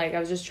rolling. Like, I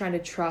was just trying to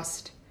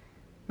trust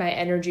my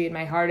energy and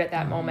my heart at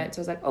that moment. So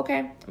I was like, okay,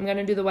 I'm going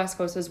to do the West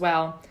Coast as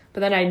well. But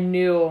then I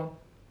knew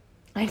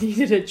I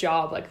needed a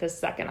job like the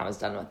second I was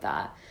done with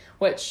that,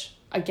 which,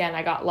 again,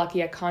 I got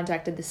lucky. I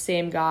contacted the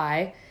same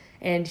guy,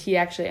 and he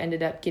actually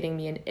ended up getting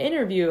me an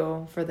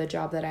interview for the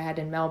job that I had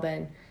in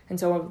Melbourne. And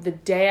so the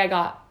day I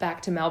got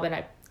back to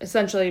Melbourne,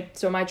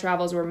 so my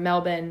travels were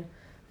Melbourne,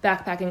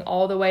 backpacking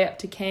all the way up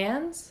to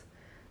Cairns.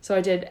 So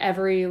I did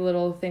every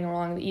little thing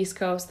along the East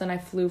Coast. Then I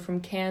flew from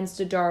Cairns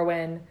to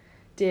Darwin,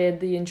 did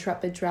the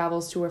Intrepid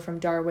Travels tour from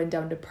Darwin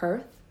down to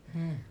Perth.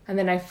 And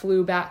then I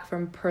flew back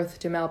from Perth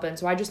to Melbourne.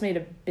 So I just made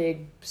a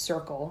big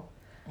circle.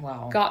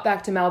 Wow. Got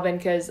back to Melbourne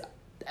because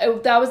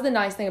that was the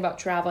nice thing about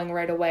traveling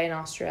right away in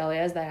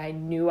Australia, is that I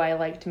knew I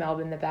liked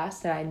Melbourne the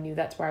best, and I knew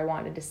that's where I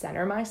wanted to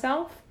center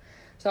myself.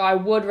 So I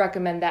would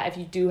recommend that if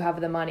you do have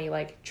the money,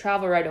 like,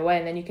 travel right away,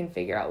 and then you can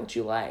figure out what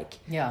you like.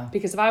 Yeah.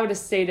 Because if I would have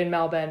stayed in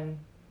Melbourne,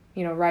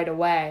 right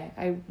away,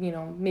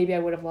 maybe I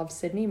would have loved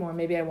Sydney more.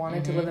 Maybe I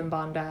wanted to live in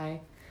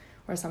Bondi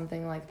or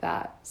something like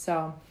that.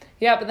 So,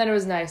 yeah, but then it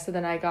was nice. So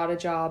then I got a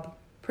job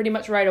pretty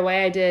much right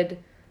away. I did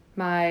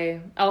my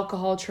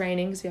alcohol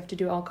training, so you have to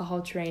do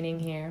alcohol training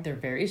here. They're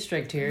very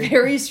strict here.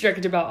 Very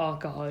strict about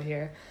alcohol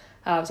here.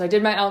 So I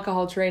did my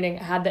alcohol training,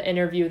 had the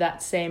interview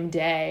that same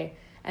day,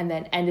 and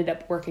then ended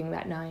up working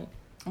that night.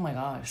 Oh my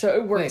gosh. So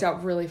it worked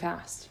out really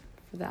fast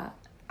for that.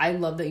 I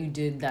love that you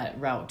did that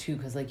route too,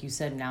 because like you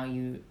said, now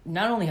you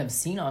not only have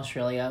seen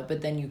Australia,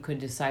 but then you could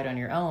decide on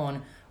your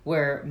own,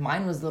 where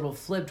mine was a little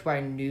flipped, where I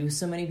knew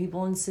so many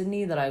people in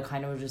Sydney that I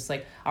kind of was just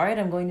like, all right,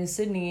 I'm going to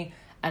Sydney.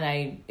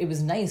 And it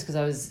was nice because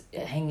I was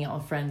hanging out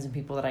with friends and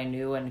people that I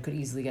knew and could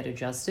easily get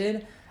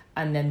adjusted.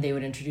 And then they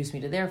would introduce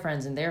me to their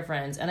friends and their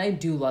friends. And I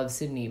do love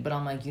Sydney, but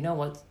I'm like,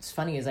 what's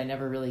funny is I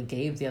never really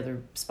gave the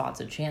other spots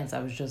a chance.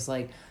 I was just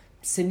like,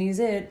 Sydney's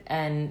it.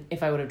 And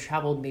if I would have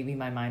traveled, maybe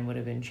my mind would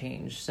have been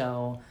changed.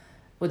 So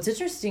what's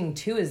interesting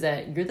too is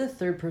that you're the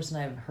third person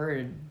I've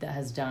heard that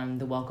has done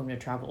the Welcome to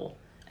Travel.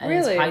 And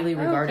really? It's highly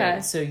regarded.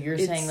 Okay. So you're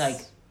saying like,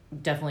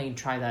 definitely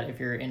try that if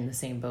you're in the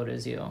same boat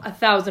as you.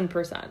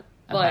 1,000%.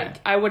 Okay.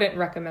 Like, I wouldn't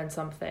recommend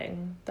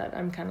something that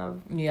I'm kind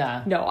of...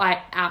 Yeah. No,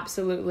 I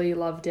absolutely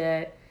loved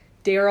it.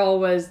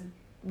 Daryl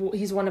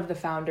he's one of the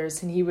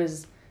founders, and he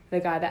was the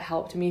guy that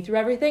helped me through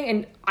everything.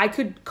 And I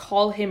could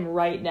call him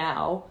right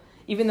now,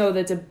 even though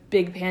that's a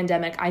big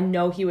pandemic, I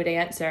know he would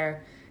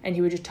answer. and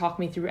he would just talk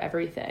me through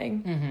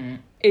everything. Mm-hmm.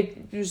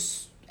 It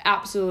was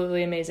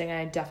absolutely amazing, and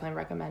I definitely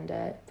recommend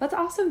it. That's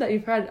awesome that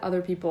you've had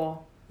other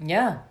people.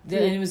 Yeah, and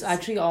it was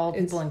actually all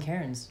people in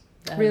Cairns.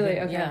 Really?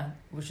 Okay. Yeah,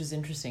 which is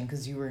interesting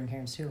because you were in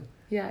Cairns too.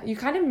 Yeah, you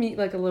kind of meet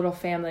like a little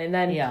family, and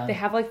then they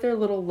have like their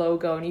little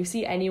logo, and you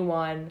see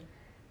anyone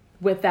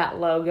with that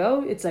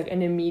logo, it's like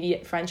an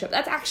immediate friendship.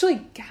 That's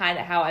actually kind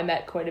of how I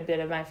met quite a bit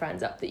of my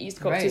friends up the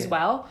East Coast as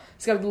well.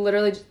 So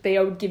literally, they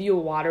would give you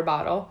a water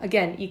bottle.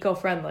 Again,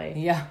 eco-friendly.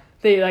 Yeah.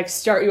 They like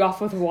start you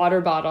off with a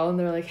water bottle, and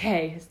they're like,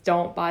 hey,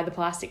 don't buy the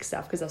plastic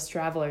stuff because us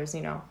travelers,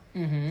 you know,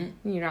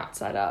 you're not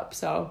set up.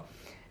 So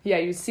yeah,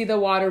 you see the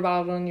water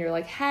bottle and you're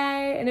like,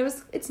 hey, and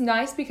it's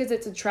nice because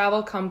it's a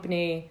travel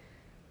company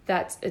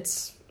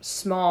it's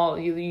small.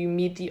 You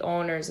meet the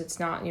owners. It's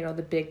not, you know,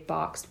 the big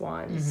boxed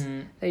ones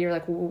that you're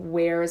like,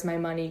 where is my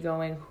money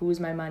going? Who's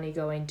my money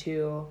going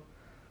to?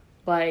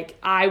 Like,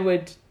 I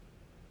would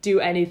do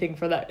anything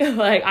for them.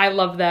 Like, I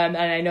love them,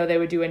 and I know they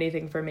would do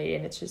anything for me,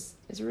 and it's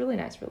a really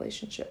nice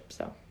relationship.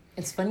 So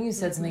it's funny you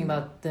said something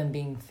about them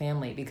being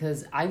family,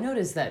 because I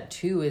noticed that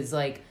too. Is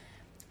like,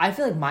 I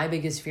feel like my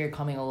biggest fear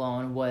coming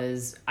alone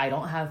was I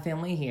don't have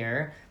family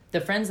here. The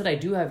friends that I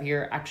do have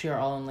here actually are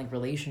all in like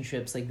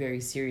relationships, like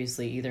very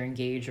seriously, either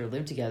engaged or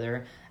live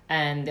together.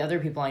 And the other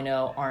people I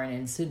know aren't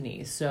in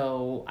Sydney.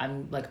 So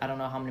I'm like, I don't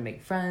know how I'm going to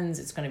make friends.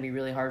 It's going to be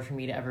really hard for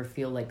me to ever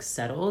feel like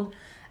settled.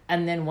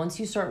 And then once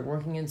you start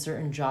working in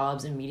certain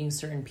jobs and meeting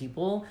certain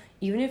people,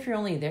 even if you're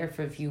only there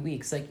for a few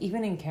weeks, like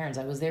even in Cairns,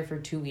 I was there for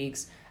 2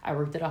 weeks. I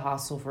worked at a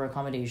hostel for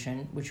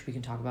accommodation, which we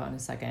can talk about in a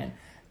second.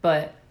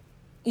 But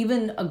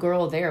even a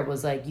girl there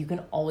was like, you can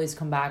always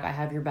come back. I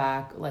have your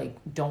back. Like,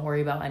 don't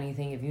worry about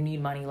anything. If you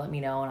need money, let me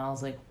know. And I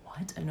was like,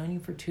 what? I've known you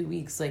for 2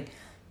 weeks. Like,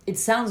 it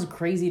sounds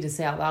crazy to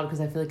say out loud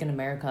because I feel like in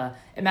America,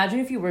 imagine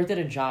if you worked at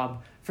a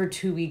job for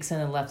 2 weeks and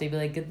then left. They'd be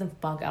like, get the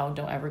fuck out.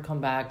 Don't ever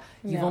come back.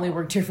 You've only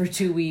worked here for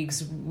 2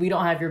 weeks. We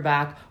don't have your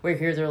back. Where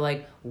here they're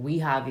like, we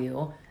have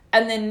you.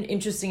 And then,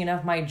 interesting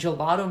enough, my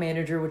gelato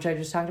manager, which I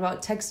just talked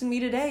about, texted me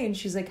today, and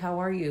she's like, how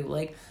are you?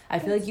 Like, I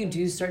feel like you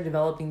do start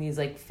developing these,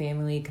 like,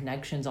 family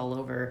connections all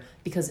over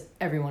because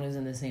everyone is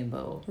in the same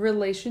boat.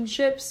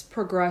 Relationships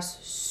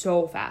progress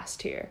so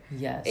fast here.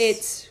 Yes.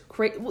 It's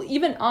great. Well,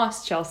 even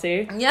us,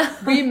 Chelsea. Yeah.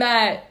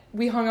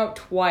 We hung out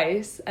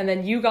twice, and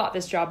then you got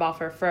this job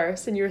offer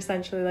first, and you're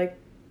essentially like,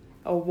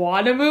 I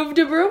want to move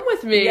to Broome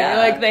with me. Yeah.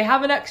 Like, they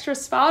have an extra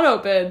spot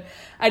open.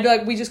 I'd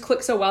like, we just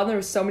clicked so well, and there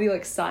was so many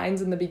like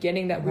signs in the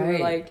beginning that we were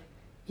like,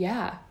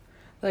 yeah.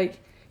 Like,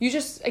 you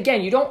just,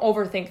 again, you don't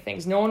overthink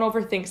things. No one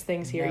overthinks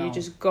things here. No. You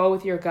just go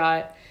with your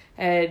gut.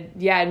 And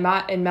yeah,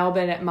 in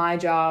Melbourne at my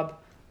job,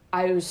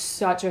 I was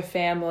such a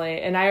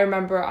family. And I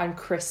remember on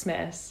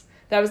Christmas,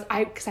 because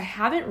I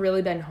haven't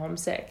really been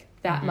homesick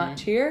that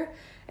much here,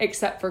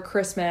 except for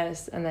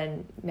Christmas, and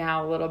then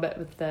now a little bit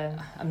with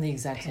the I'm the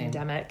exact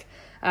pandemic.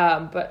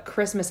 But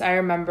Christmas, I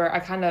remember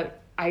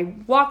I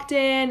walked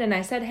in and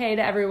I said hey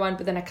to everyone,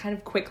 but then I kind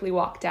of quickly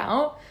walked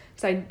out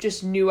because I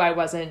just knew I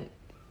was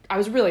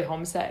really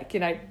homesick,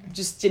 and I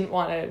just didn't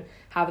want to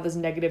have those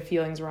negative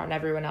feelings around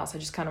everyone else. I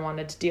just kind of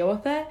wanted to deal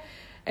with it.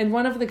 And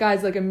one of the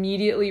guys like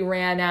immediately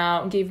ran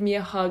out and gave me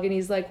a hug, and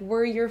he's like,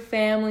 we're your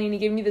family, and he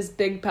gave me this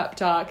big pep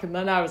talk. And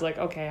then I was like,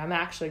 okay, I'm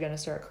actually going to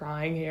start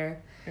crying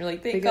here. You're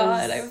like, thank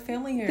God I have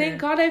family here. Thank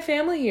God I have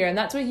family here. And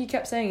that's what he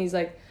kept saying. He's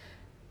like,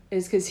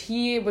 is because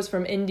he was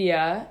from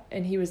India,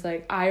 and he was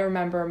like, I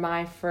remember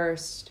my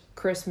first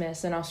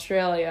Christmas in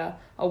Australia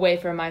away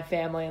from my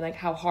family, and like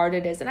how hard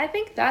it is. And I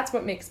think that's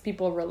what makes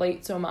people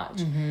relate so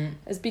much,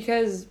 is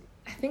because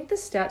I think the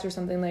stats are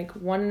something like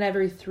 1 in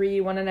every 3,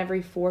 1 in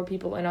every 4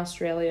 people in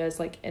Australia is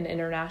like an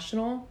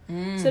international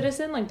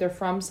citizen, like they're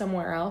from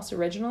somewhere else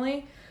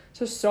originally.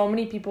 So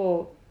many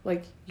people,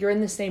 like, you're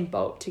in the same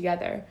boat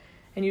together,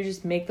 and you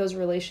just make those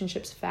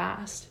relationships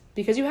fast.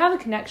 Because you have a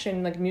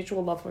connection, like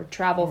mutual love for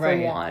travel for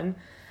one,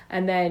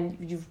 and then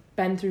you've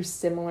been through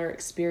similar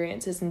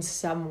experiences in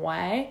some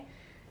way.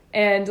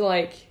 And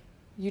like,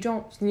 you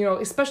don't,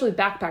 especially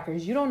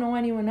backpackers, you don't know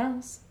anyone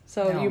else.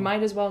 So you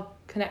might as well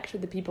connect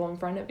with the people in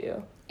front of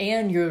you.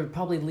 And you're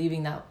probably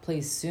leaving that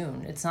place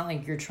soon. It's not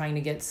like you're trying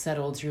to get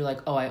settled. So you're like,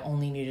 oh, I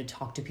only need to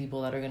talk to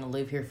people that are going to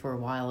live here for a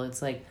while.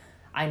 It's like,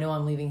 I know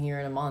I'm leaving here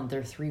in a month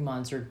or 3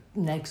 months or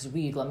next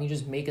week. Let me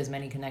just make as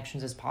many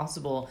connections as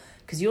possible.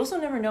 Because you also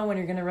never know when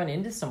you're going to run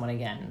into someone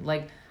again.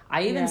 Like,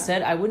 I even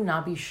said I would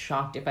not be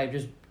shocked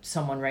if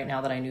someone right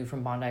now that I knew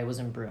from Bondi was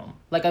in Broome.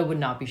 Like, I would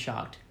not be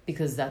shocked,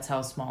 because that's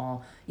how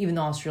small, even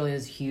though Australia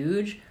is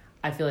huge,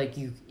 I feel like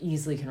you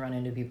easily can run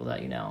into people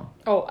that you know.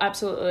 Oh,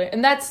 absolutely.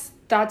 And that's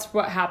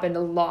what happened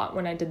a lot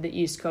when I did the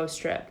East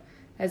Coast trip.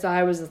 As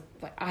I was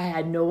like, I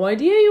had no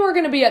idea you were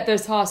going to be at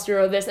this hostel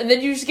or this. And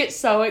then you just get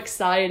so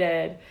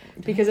excited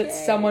because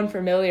it's someone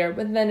familiar.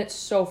 But then it's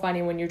so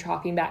funny when you're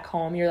talking back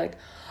home. You're like,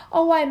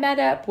 oh, I met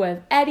up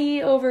with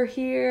Eddie over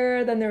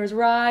here. Then there was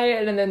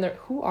Ryan. And then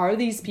who are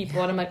these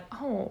people? And I'm like,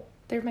 oh,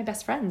 they're my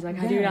best friends. Like,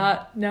 I do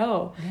not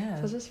know. Yeah.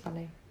 So it's just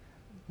funny.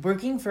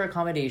 Working for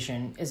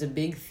accommodation is a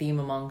big theme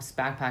amongst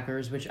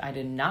backpackers, which I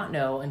did not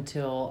know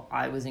until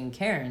I was in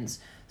Cairns.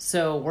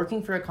 So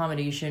working for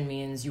accommodation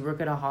means you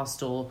work at a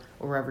hostel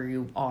or wherever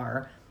you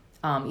are,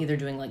 either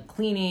doing like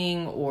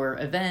cleaning or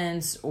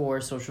events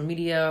or social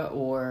media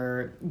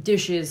or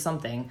dishes,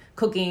 something,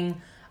 cooking.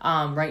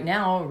 Right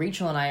now,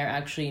 Rachel and I are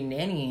actually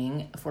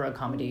nannying for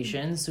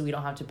accommodation, so we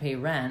don't have to pay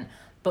rent.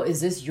 But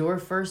is this your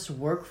first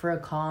work for a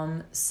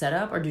comm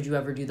setup, or did you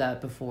ever do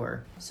that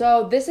before?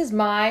 So this is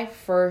my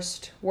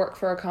first work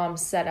for a comm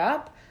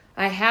setup.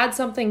 I had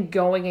something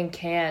going in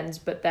Cairns,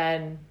 but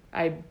then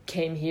I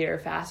came here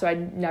fast, so I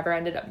never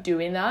ended up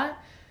doing that.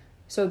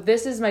 So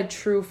this is my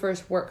true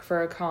first work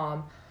for a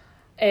comm.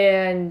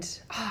 And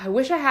I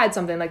wish I had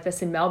something like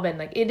this in Melbourne.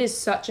 Like, it is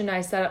such a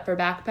nice setup for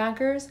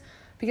backpackers,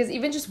 because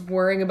even just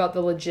worrying about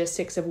the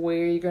logistics of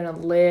where you're going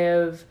to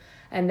live,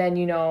 and then,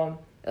 you know,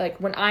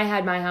 like when I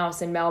had my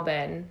house in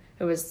Melbourne,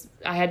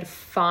 I had to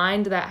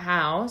find that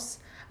house,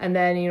 and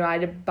then, you know, I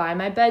had to buy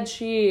my bed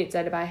sheets, I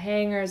had to buy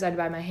hangers, I had to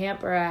buy my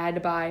hamper, I had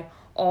to buy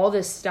all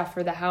this stuff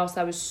for the house.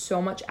 That was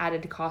so much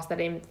added cost that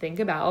I didn't even think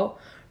about.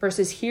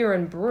 Versus here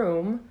in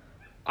Broome,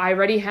 I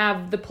already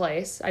have the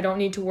place. I don't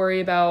need to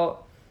worry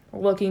about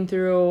looking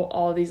through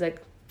all these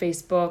like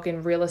Facebook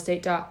and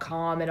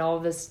realestate.com and all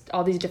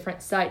these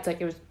different sites.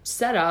 Like, it was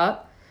set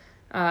up.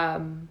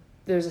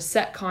 There's a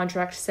set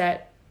contract,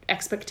 set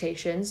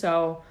expectation,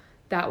 so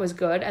that was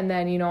good. And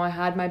then, you know, I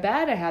had my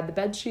bed, I had the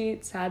bed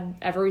sheets, had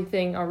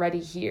everything already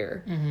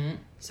here.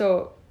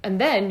 So, and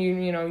then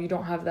you know, you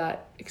don't have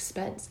that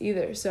expense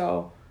either.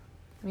 So,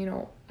 you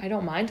know, I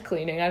don't mind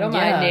cleaning, I don't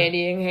mind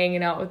nannying,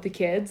 hanging out with the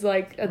kids.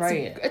 Like,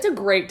 it's a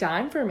great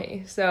time for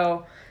me.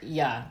 So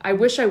yeah, I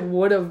wish I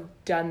would have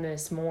done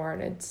this more,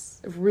 and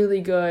it's a really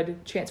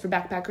good chance for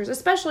backpackers,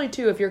 especially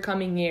too if you're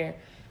coming here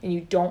and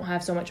you don't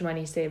have so much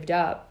money saved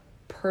up.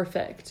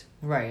 Perfect.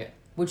 Right.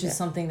 Which is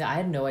something that I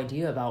had no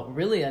idea about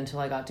really until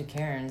I got to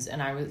Cairns.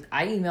 And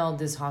I emailed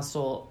this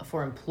hostel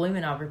for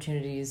employment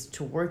opportunities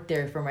to work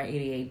there for my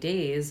 88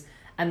 days.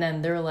 And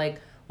then they're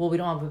like, well, we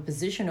don't have a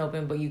position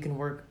open, but you can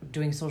work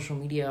doing social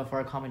media for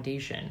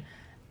accommodation.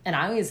 And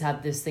I always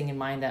had this thing in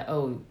mind that,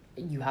 oh,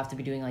 you have to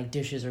be doing like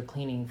dishes or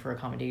cleaning for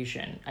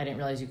accommodation. I didn't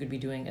realize you could be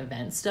doing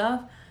event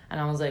stuff. And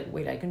I was like,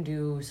 wait, I can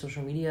do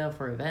social media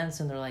for events?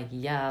 And they're like,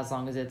 yeah, as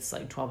long as it's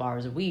like 12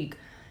 hours a week.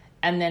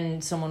 And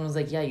then someone was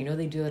like, yeah, you know,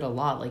 they do it a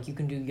lot. Like, you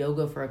can do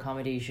yoga for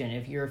accommodation.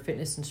 If you're a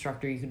fitness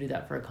instructor, you can do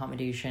that for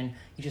accommodation.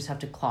 You just have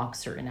to clock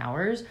certain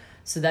hours.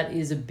 So that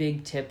is a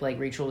big tip. Like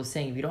Rachel was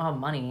saying, if you don't have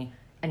money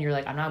and you're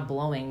like, I'm not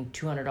blowing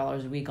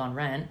 $200 a week on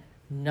rent,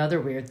 another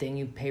weird thing,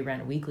 you pay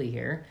rent weekly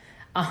here.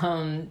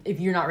 If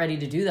you're not ready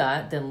to do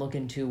that, then look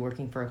into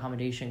working for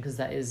accommodation, because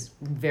that is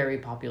very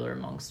popular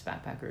amongst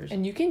backpackers.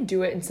 And you can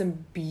do it in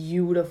some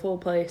beautiful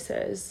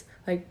places.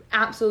 Like,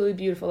 absolutely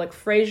beautiful, like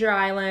Fraser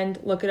Island.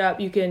 Look it up.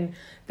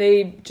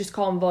 They just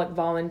call them like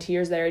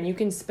volunteers there, and you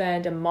can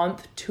spend a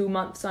month, 2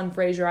 months on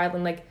Fraser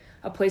Island, like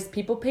a place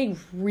people pay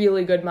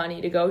really good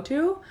money to go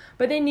to,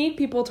 but they need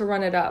people to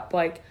run it up.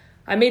 Like,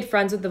 I made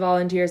friends with the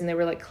volunteers, and they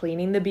were like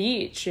cleaning the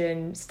beach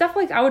and stuff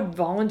like I would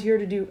volunteer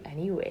to do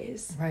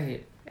anyways.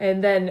 Right.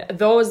 And then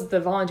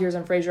the volunteers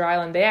on Fraser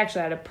Island, they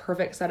actually had a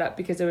perfect setup,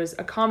 because it was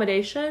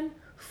accommodation,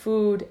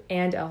 food,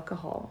 and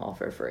alcohol all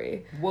for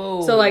free.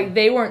 Whoa. So like,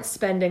 they weren't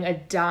spending a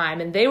dime,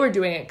 and they were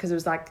doing it because it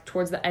was like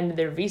towards the end of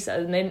their visa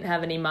and they didn't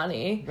have any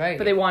money. Right.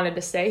 But they wanted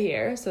to stay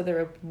here, so they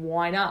were like,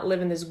 why not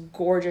live in this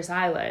gorgeous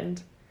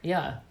island?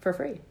 Yeah. For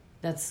free.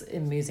 That's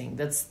amazing.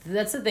 That's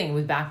the thing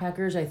with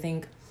backpackers. I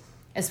think,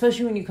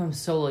 especially when you come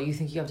solo, you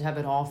think you have to have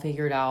it all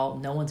figured out.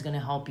 No one's going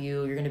to help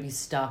you. You're going to be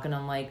stuck. And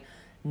I'm like,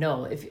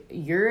 no, if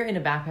you're in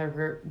a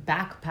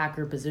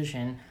backpacker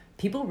position,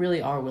 people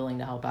really are willing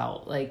to help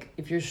out. Like,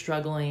 if you're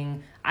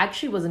struggling, I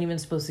actually wasn't even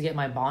supposed to get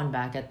my bond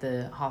back at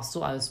the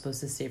hostel. I was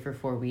supposed to stay for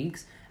 4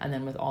 weeks. And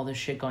then with all this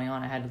shit going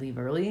on, I had to leave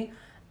early.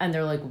 And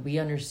they're like, we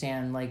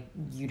understand, like,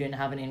 you didn't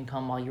have an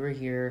income while you were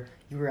here.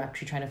 You were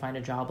actually trying to find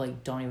a job.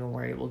 Like, don't even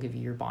worry. We'll give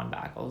you your bond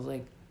back. I was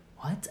like,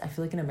 what? I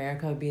feel like in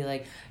America, I'd be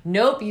like,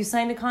 nope, you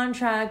signed a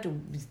contract.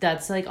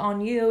 That's, like,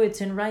 on you.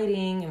 It's in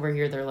writing. And we're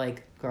here. They're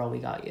like, girl, we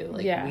got you.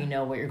 Like, we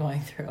know what you're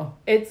going through.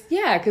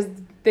 Because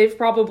they've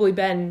probably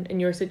been in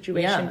your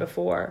situation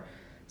before.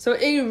 So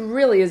it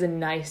really is a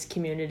nice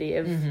community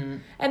of,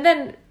 and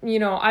then, you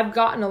know, I've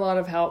gotten a lot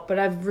of help, but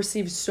I've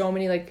received so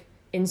many like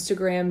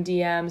Instagram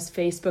DMs,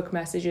 Facebook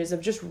messages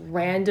of just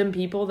random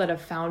people that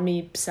have found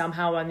me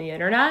somehow on the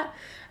internet.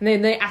 And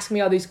then they ask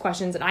me all these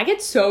questions, and I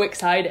get so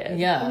excited.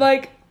 Yeah. I'm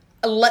like,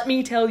 let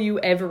me tell you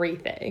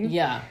everything.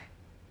 Yeah.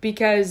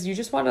 Because you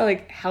just want to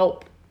like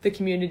help the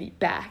community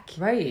back.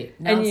 Right.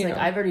 Now it's like,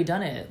 I've already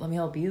done it. Let me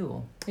help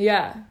you.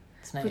 Yeah.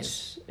 It's nice.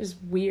 Which is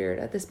weird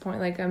at this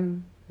point. Like,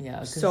 I'm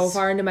so 'cause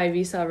far into my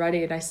visa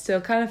already, and I still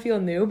kind of feel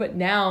new. But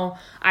now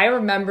I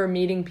remember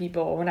meeting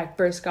people when I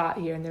first got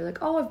here, and they're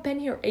like, oh, I've been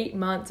here 8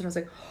 months. And I was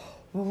like,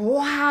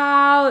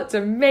 wow, it's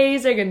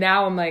amazing. And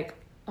now I'm like,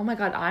 oh my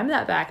God, I'm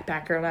that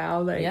backpacker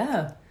now. Like,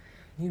 yeah.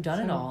 You've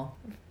done it all.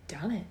 I've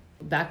done it.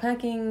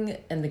 Backpacking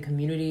and the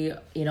community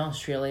in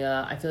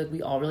Australia, I feel like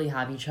we all really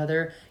have each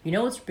other. You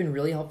know what's been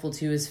really helpful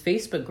too is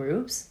Facebook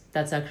groups.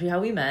 That's actually how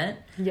we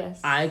met. Yes.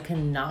 I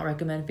cannot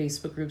recommend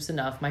Facebook groups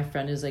enough. My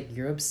friend is like,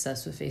 you're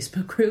obsessed with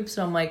Facebook groups.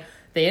 So I'm like,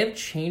 they have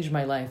changed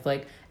my life.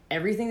 Like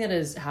everything that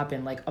has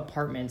happened, like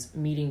apartments,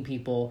 meeting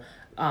people,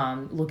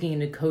 looking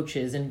into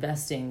coaches,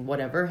 investing,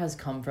 whatever has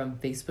come from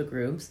Facebook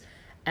groups.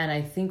 And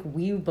I think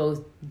we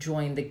both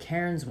joined the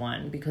Cairns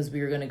one because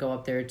we were going to go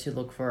up there to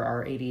look for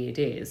our 88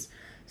 days.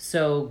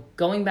 So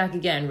going back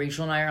again,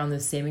 Rachel and I are on the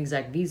same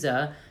exact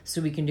visa, so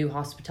we can do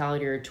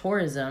hospitality or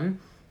tourism.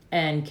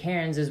 And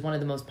Cairns is one of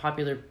the most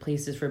popular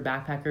places for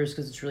backpackers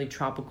because it's really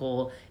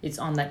tropical. It's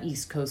on that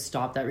East Coast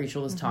stop that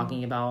Rachel was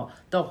talking about.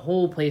 The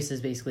whole place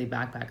is basically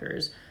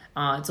backpackers.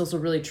 It's also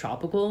really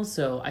tropical,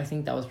 so I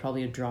think that was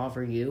probably a draw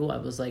for you. I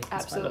was like,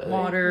 it's by the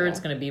water,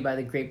 It's going to be by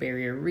the Great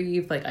Barrier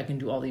Reef. Like, I can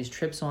do all these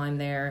trips while I'm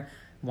there.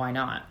 Why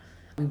not?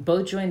 We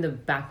both joined the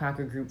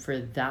backpacker group for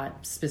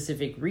that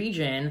specific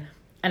region.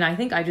 And I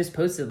think I just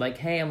posted like,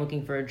 hey, I'm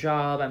looking for a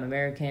job. I'm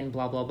American,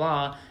 blah, blah,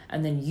 blah.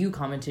 And then you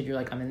commented, you're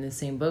like, I'm in the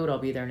same boat. I'll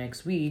be there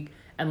next week.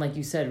 And like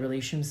you said,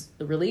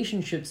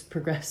 relationships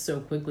progress so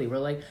quickly. We're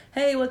like,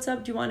 hey, what's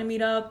up? Do you want to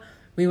meet up?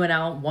 We went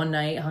out one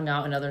night, hung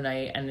out another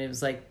night. And it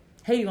was like,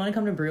 hey, you want to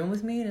come to Broome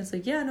with me? And it's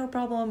like, yeah, no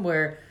problem.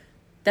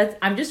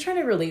 I'm just trying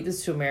to relate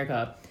this to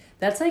America.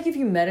 That's like if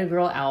you met a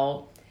girl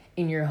out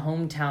in your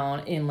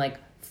hometown in like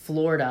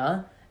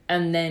Florida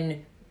and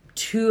then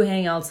 2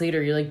 hangouts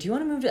later, you're like, do you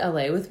want to move to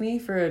LA with me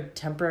for a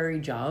temporary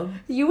job?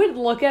 You would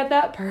look at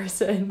that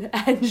person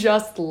and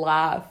just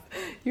laugh.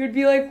 You would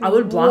be like, I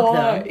would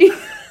block them.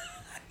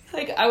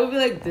 Like, I would be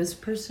like, this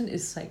person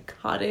is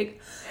psychotic.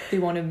 They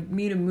wanted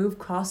me to move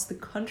across the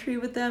country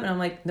with them. And I'm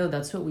like, no,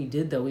 that's what we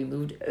did, though. We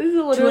moved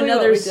to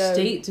another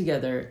state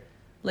together.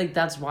 Like,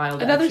 that's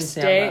wild. Another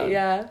state,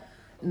 yeah.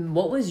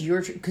 What was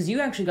your... Because you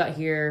actually got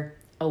here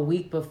a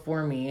week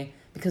before me,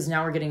 because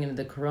now we're getting into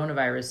the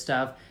coronavirus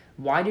stuff.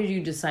 Why did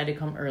you decide to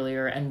come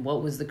earlier? And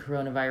what was the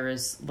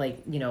coronavirus,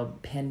 like,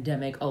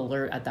 pandemic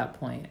alert at that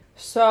point?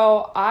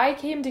 So I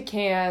came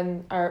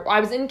to I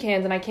was in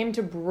Cairns and I came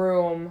to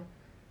Broome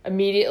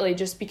immediately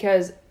just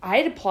because I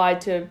had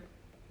applied to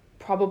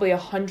probably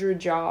 100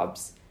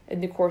 jobs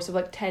in the course of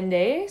like 10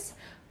 days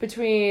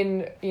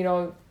between,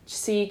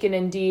 Seek and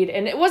Indeed.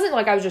 And it wasn't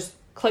like I was just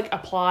click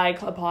apply.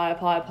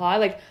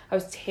 Like I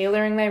was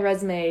tailoring my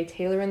resume,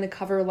 tailoring the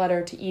cover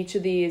letter to each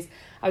of these.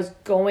 I was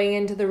going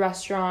into the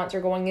restaurants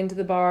or going into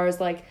the bars,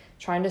 like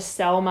trying to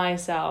sell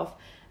myself.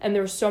 And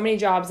there were so many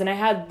jobs and I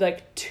had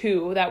like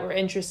 2 that were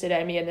interested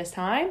in me in this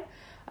time.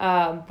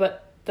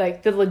 But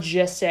like the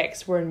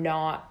logistics were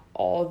not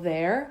all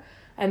there.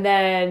 And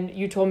then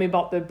you told me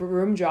about the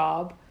Broome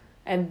job,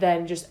 and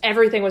then just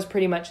everything was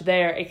pretty much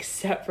there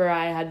except for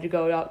I had to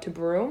go out to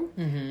Broome.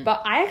 Mm-hmm.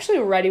 But I actually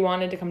already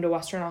wanted to come to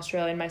Western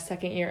Australia in my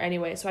second year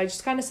anyway, so I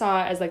just kind of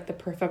saw it as like the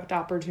perfect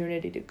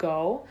opportunity to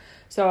go.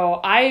 So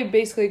I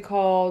basically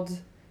called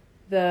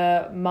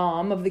the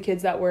mom of the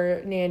kids that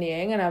were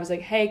nannying and I was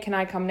like, hey, can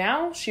I come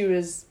now? She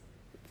was,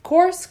 of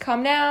course,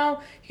 come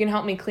now. You can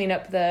help me clean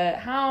up the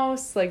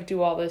house, like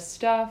do all this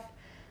stuff.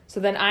 So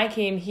then I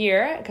came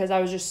here because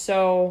I just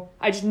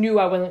knew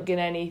I wasn't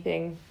getting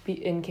anything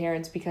in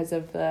Cairns because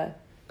of the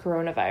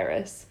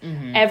coronavirus.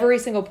 Mm-hmm. Every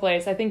single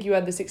place, I think you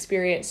had this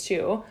experience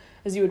too,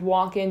 as you would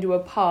walk into a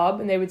pub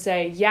and they would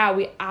say, yeah,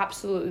 we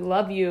absolutely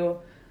love you.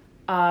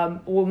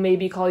 We'll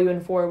maybe call you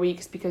in 4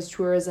 weeks because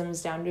tourism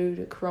is down due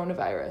to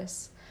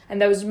coronavirus.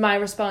 And that was my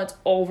response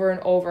over and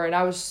over. And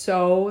I was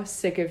so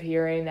sick of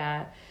hearing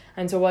that.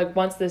 And so like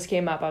once this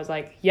came up, I was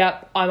like,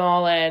 yep, I'm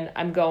all in.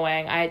 I'm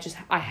going. I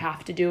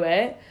have to do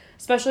it.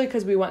 Especially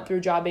because we went through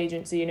job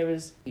agency and it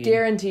was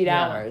guaranteed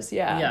hours.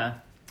 Yeah.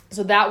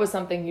 So that was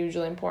something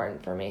hugely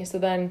important for me. So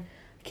then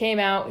came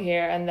out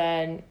here and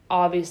then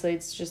obviously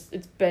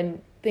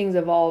things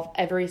evolve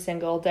every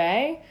single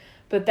day.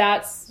 But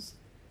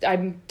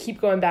I keep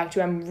going back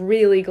to, I'm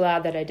really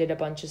glad that I did a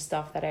bunch of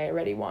stuff that I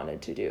already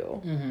wanted to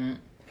do. Mm-hmm.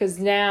 Because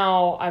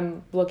now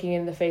I'm looking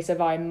in the face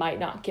of I might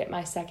not get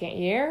my second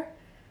year.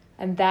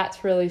 And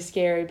that's really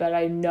scary, but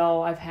I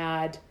know I've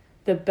had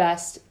the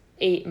best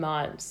 8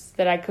 months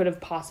that I could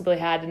have possibly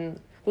had. And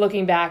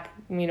looking back,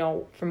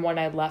 from when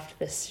I left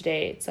the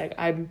States, like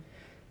I'm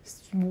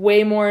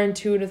way more in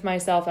tune with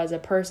myself as a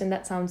person.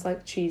 That sounds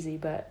like cheesy,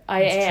 but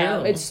I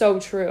am. True. It's so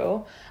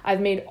true. I've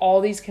made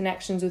all these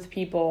connections with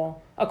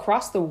people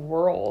across the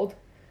world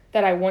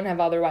that I wouldn't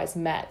have otherwise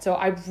met. So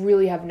I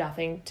really have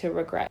nothing to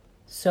regret.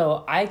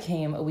 So I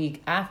came a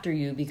week after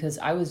you because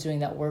I was doing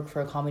that work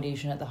for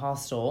accommodation at the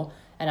hostel.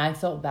 And I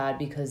felt bad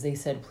because they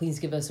said, please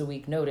give us a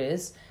week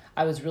notice.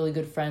 I was really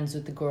good friends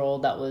with the girl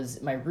that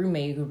was my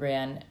roommate who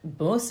ran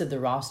most of the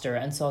roster.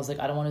 And so I was like,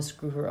 I don't want to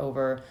screw her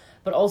over.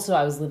 But also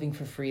I was living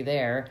for free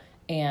there.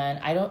 And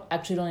I don't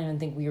even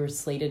think we were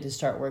slated to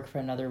start work for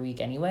another week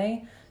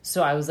anyway.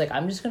 So I was like,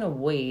 I'm just going to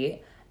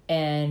wait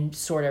and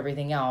sort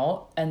everything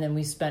out. And then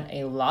we spent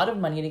a lot of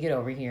money to get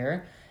over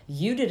here.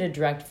 You did a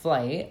direct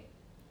flight.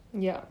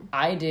 Yeah.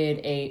 I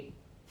did a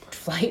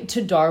flight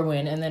to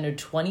Darwin, and then a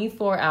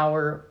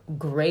 24-hour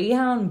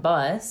Greyhound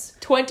bus.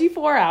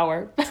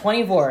 24-hour.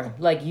 24.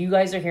 Like, you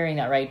guys are hearing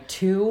that, right?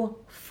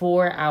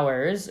 4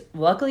 hours.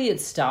 Luckily, it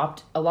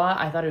stopped a lot.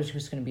 I thought it was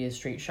just going to be a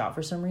straight shot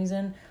for some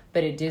reason,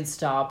 but it did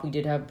stop. We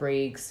did have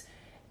breaks.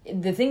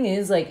 The thing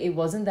is, like, it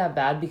wasn't that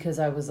bad because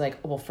I was like,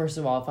 well, first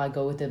of all, if I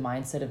go with the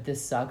mindset of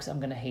this sucks, I'm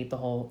going to hate the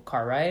whole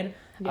car ride.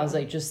 Yeah. I was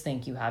like, just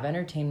think, you have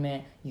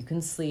entertainment, you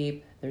can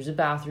sleep, there's a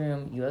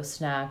bathroom, you have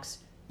snacks,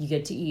 you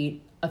get to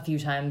eat a few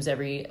times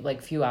every,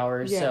 like, few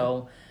hours. Yeah.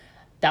 So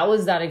that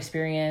was that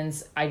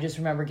experience. I just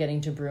remember getting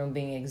to Broome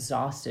being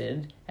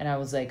exhausted, and I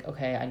was like,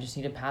 okay, I just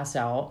need to pass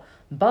out.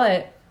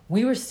 But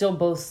we were still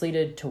both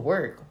slated to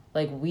work.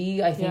 Like,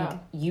 I think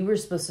you were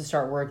supposed to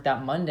start work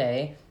that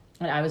Monday,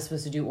 and I was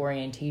supposed to do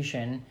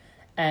orientation.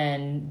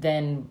 And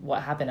then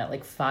what happened at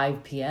like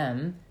 5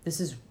 p.m.,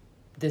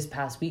 this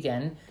past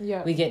weekend,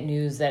 we get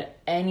news that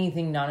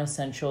anything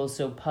non-essential,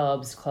 so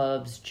pubs,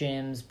 clubs,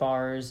 gyms,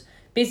 bars,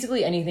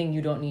 basically anything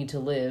you don't need to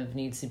live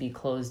needs to be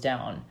closed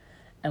down.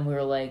 And we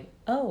were like,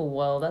 oh,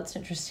 well, that's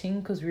interesting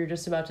because we were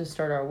just about to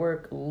start our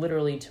work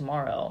literally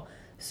tomorrow.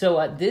 So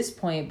at this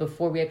point,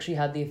 before we actually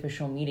had the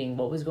official meeting,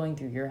 what was going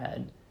through your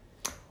head?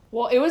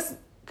 Well, it was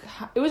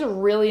a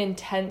really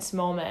intense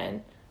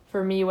moment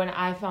for me when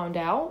I found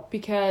out,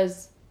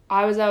 because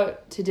I was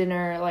out to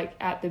dinner like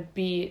at the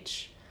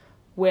beach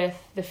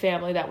with the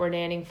family that we're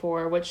nannying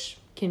for, which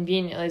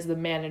conveniently is the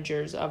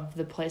managers of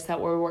the place that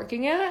we're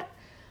working at.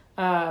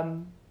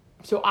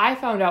 So I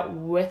found out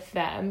with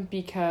them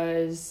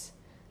because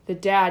the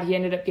dad, he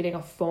ended up getting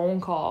a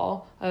phone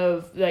call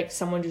of like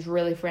someone just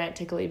really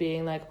frantically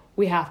being like,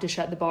 we have to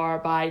shut the bar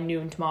by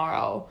noon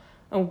tomorrow.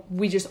 And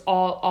we just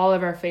all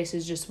of our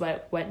faces just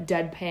went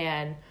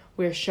deadpan.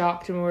 We were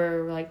shocked and we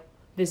were like,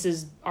 this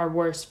is our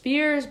worst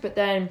fears. But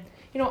then,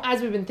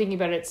 as we've been thinking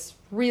about it, it's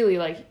really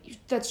like,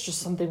 that's just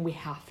something we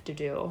have to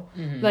do.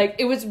 Mm-hmm. Like,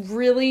 it was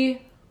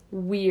really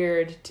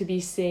weird to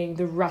be seeing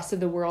the rest of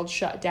the world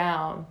shut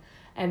down.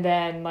 And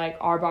then, like,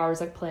 our bar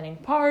was, like, planning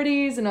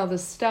parties and all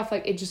this stuff.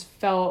 Like, it just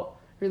felt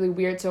really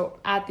weird. So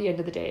at the end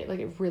of the day, like,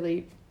 it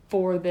really,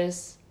 for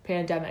this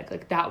pandemic,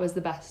 like, that was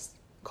the best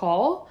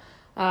call.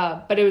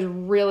 But it was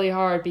really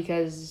hard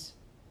because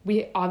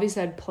we obviously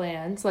had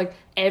plans. Like,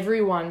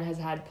 everyone has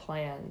had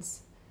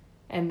plans,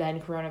 and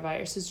then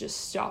coronavirus has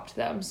just stopped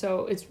them.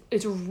 So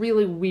it's a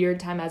really weird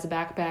time as a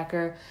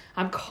backpacker.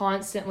 I'm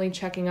constantly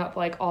checking up,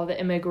 like, all the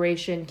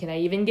immigration. Can I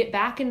even get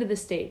back into the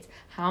States?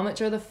 How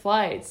much are the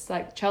flights?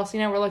 Like, Chelsea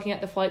and I were looking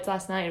at the flights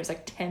last night. It was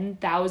like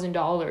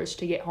 $10,000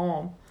 to get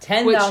home.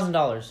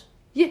 $10,000?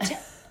 Yeah.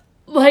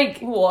 Like,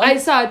 what? I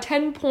saw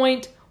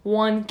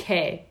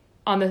 10.1K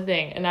on the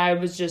thing, and I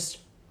was just,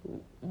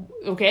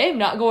 okay, I'm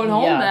not going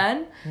home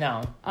then.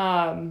 No.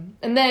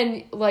 And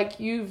then, like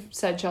you've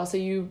said,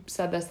 Chelsea, you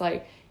said this,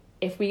 like,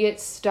 if we get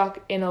stuck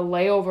in a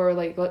layover,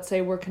 like, let's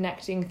say we're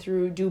connecting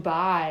through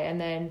Dubai, and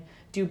then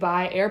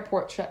Dubai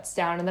airport shuts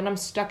down, and then I'm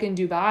stuck in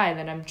Dubai, and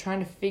then I'm trying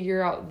to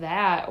figure out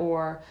that,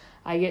 or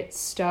I get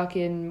stuck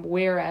in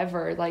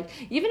wherever. Like,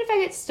 even if I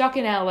get stuck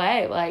in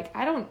LA, like,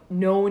 I don't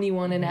know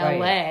anyone in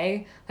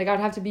LA. Like, I'd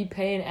have to be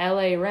paying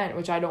LA rent,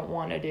 which I don't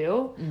want to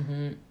do.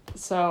 Mm-hmm.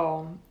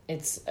 So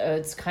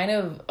it's kind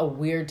of a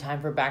weird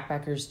time for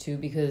backpackers too,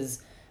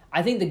 because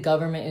I think the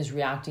government is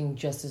reacting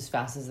just as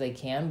fast as they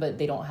can, but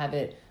they don't have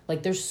it.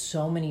 Like, there's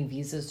so many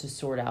visas to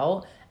sort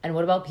out. And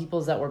what about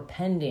people that were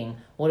pending?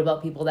 What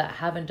about people that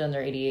haven't done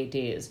their 88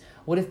 days?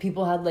 What if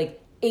people had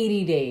like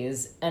 80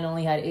 days and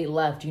only had 8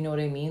 left? You know what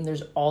I mean?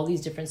 There's all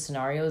these different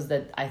scenarios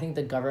that I think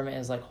the government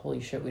is like, holy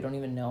shit, we don't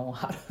even know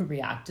how to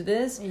react to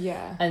this.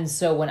 Yeah. And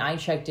so when I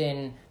checked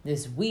in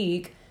this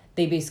week,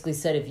 they basically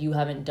said if you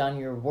haven't done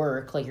your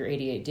work, like your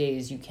 88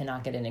 days, you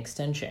cannot get an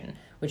extension,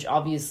 which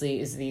obviously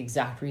is the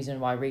exact reason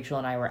why Rachel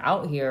and I were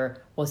out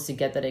here, was to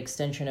get that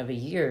extension of a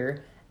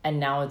year. And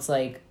now it's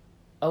like,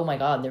 oh my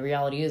God, the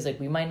reality is,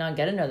 like, we might not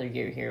get another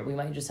year here. We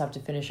might just have to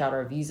finish out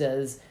our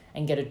visas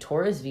and get a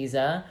tourist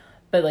visa.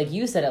 But like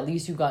you said, at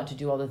least you got to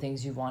do all the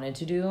things you wanted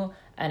to do.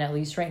 And at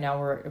least right now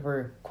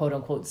we're quote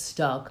unquote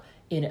stuck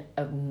in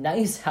a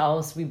nice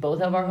house. We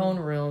both have our own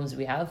rooms.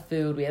 We have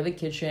food. We have a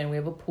kitchen. We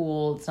have a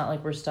pool. It's not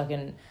like we're stuck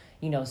in,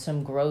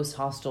 some gross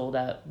hostel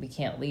that we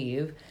can't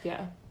leave.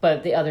 Yeah.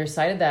 But the other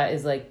side of that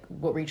is like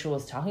what Rachel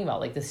was talking about.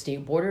 Like, the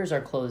state borders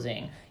are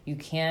closing. You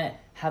can't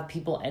have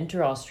people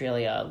enter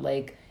Australia.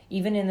 Like,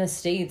 even in the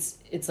States,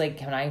 it's like,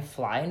 can I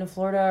fly into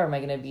Florida, or am I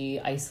going to be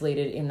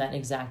isolated in that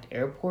exact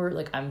airport?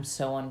 Like, I'm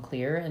so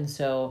unclear. And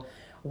so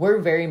we're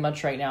very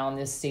much right now in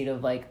this state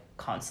of like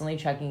constantly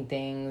checking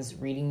things,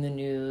 reading the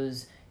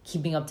news,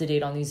 keeping up to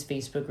date on these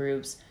Facebook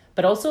groups,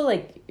 but also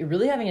like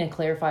really having to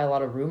clarify a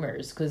lot of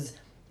rumors, because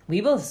we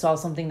both saw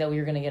something that we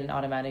were going to get an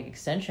automatic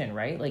extension,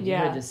 right? Like, you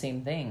heard the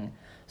same thing.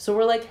 So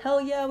we're like,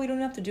 hell yeah, we don't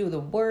have to do the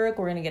work.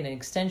 We're going to get an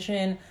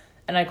extension.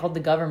 And I called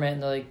the government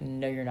and they're like,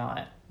 no, you're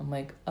not. I'm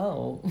like,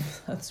 oh,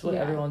 that's what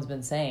everyone's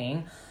been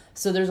saying.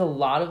 So there's a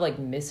lot of like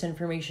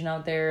misinformation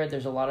out there.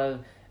 There's a lot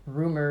of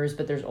rumors,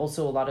 but there's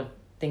also a lot of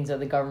things that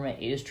the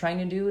government is trying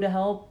to do to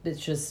help.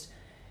 It's just,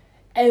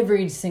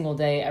 every single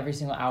day, every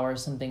single hour,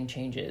 something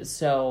changes.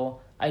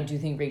 So I do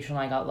think Rachel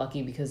and I got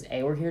lucky because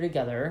A, we're here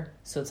together.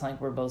 So it's not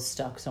like we're both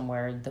stuck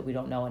somewhere that we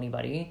don't know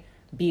anybody.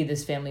 B,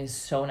 this family is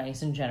so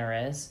nice and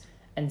generous.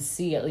 And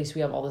C, at least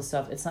we have all this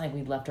stuff. It's not like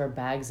we left our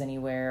bags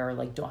anywhere or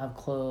like don't have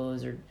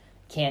clothes or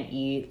can't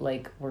eat.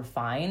 Like, we're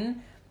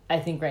fine. I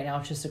think right now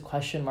it's just a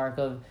question mark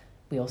of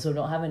we also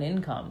don't have an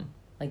income.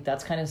 Like,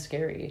 that's kind of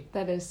scary.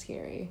 That is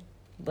scary.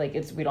 Like,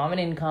 we don't have an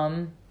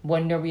income.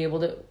 When are we able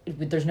to,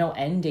 there's no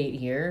end date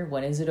here.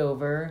 When is it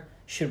over?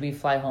 Should we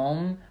fly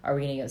home? Are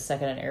we going to get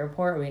stuck at an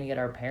airport? Are we going to get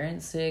our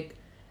parents sick?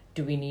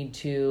 Do we need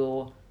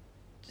to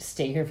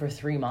stay here for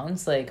 3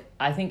 months? Like,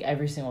 I think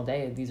every single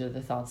day, these are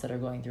the thoughts that are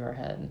going through our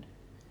head.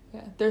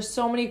 Yeah, there's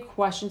so many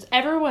questions.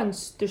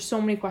 There's so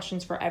many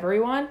questions for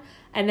everyone.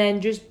 And then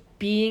just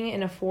being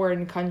in a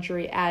foreign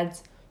country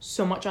adds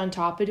so much on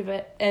top of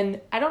it.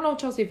 And I don't know,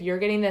 Chelsea, if you're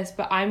getting this,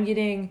 but I'm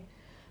getting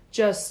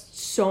just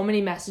so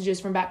many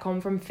messages from back home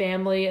from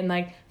family and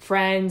like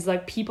friends,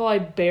 like people I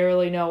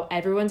barely know.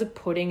 Everyone's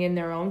putting in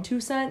their own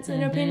 2 cents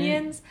and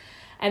opinions.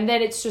 And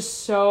then it's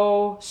just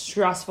so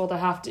stressful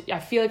to I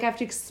feel like I have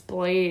to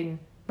explain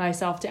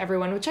myself to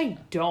everyone, which I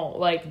don't.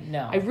 Like,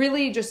 no. I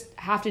really just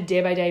have to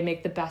day by day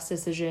make the best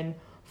decision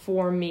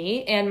for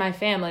me and my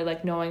family,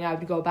 like knowing I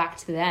would go back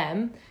to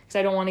them because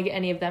I don't want to get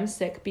any of them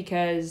sick,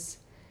 because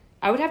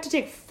I would have to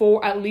take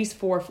at least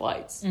 4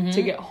 flights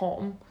to get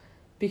home,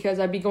 because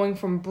I'd be going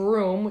from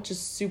Broome, which is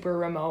super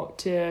remote,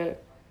 to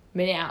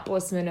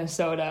Minneapolis,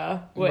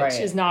 Minnesota, which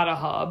is not a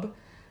hub.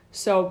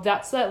 So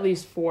that's at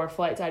least 4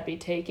 flights I'd be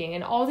taking,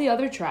 and all the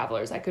other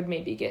travelers I could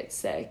maybe get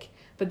sick.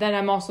 But then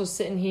I'm also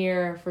sitting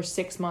here for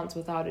 6 months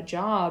without a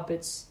job.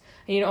 It's,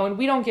 and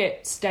we don't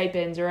get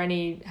stipends or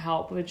any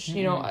help, which,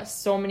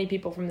 so many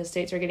people from the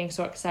States are getting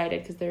so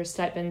excited because there's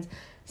stipends.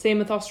 Same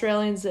with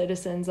Australian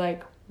citizens.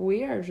 Like,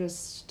 we're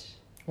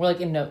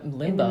like in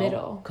limbo. In the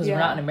middle. Because we're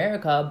not in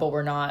America, but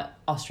we're not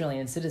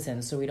Australian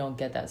citizens, so we don't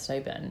get that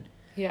stipend.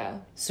 Yeah.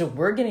 So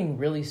we're getting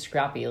really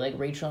scrappy. Like,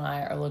 Rachel and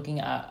I are looking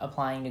at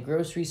applying to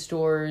grocery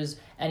stores,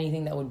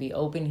 anything that would be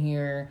open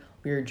here.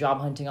 We were job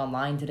hunting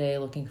online today,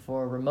 looking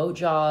for remote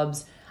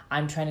jobs.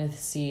 I'm trying to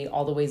see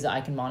all the ways that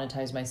I can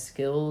monetize my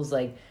skills.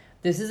 Like,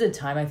 this is a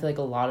time I feel like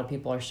a lot of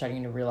people are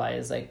starting to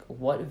realize, like,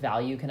 what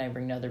value can I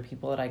bring to other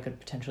people that I could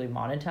potentially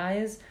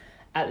monetize?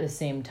 At the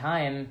same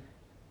time,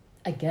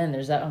 again,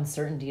 there's that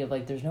uncertainty of,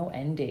 like, there's no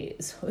end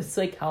date. So it's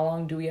like, how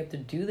long do we have to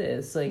do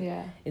this? Like,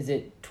 Is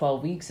it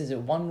 12 weeks? Is it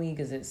 1 week?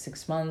 Is it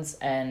 6 months?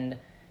 And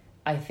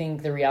I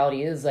think the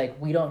reality is, like,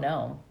 we don't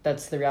know.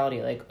 That's the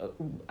reality. Like,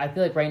 I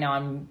feel like right now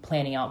I'm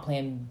planning out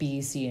plan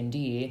B, C, and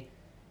D,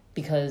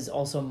 because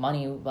also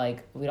money,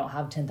 like, we don't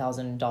have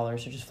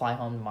 $10,000 to just fly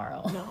home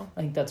tomorrow. No.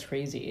 Like, that's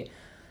crazy.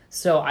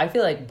 So I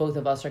feel like both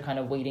of us are kind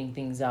of waiting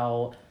things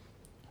out,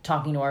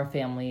 talking to our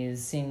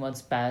families, seeing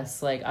what's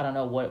best. Like, I don't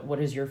know, what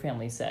has your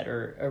family said,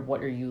 or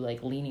what are you,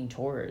 like, leaning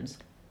towards?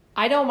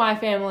 I know my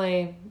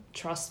family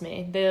trusts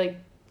me. They, like,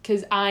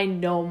 because I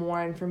know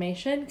more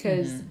information,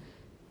 because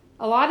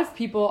a lot of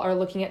people are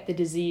looking at the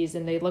disease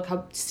and they look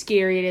how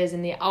scary it is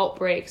and the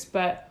outbreaks,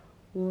 but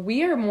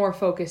we are more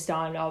focused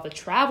on all the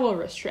travel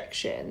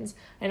restrictions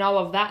and all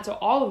of that. So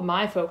all of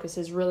my focus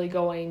is really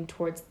going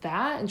towards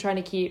that and trying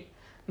to keep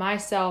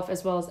myself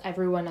as well as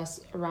everyone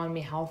else around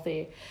me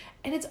healthy.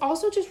 And it's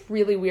also just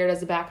really weird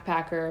as a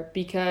backpacker,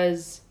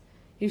 because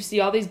you see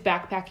all these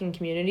backpacking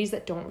communities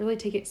that don't really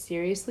take it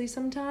seriously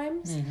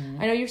sometimes.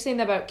 I know you're saying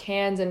that about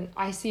Cairns, and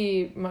I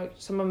see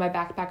some of my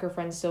backpacker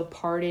friends still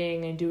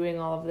partying and doing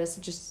all of this.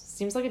 It just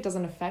seems like it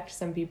doesn't affect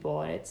some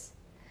people, and it's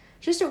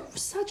just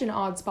such an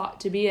odd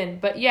spot to be in.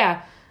 But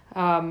yeah,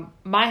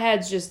 my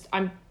head's just,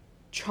 I'm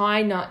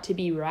trying not to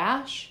be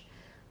rash,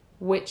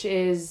 which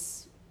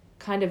is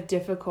kind of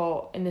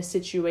difficult in this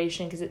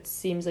situation because it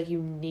seems like you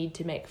need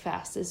to make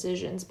fast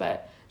decisions.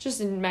 But just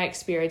in my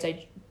experience,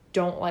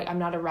 I'm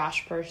not a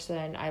rash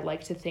person. I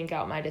like to think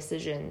out my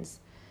decisions.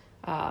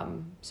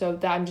 So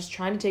that I'm just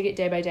trying to take it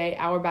day by day,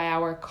 hour by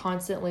hour,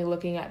 constantly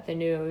looking at the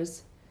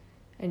news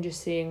and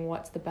just seeing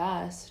what's the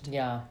best.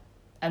 Yeah.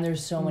 And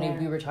there's so many,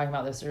 we were talking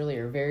about this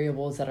earlier,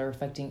 variables that are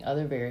affecting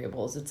other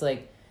variables. It's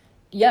like,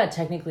 yeah,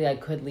 technically I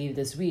could leave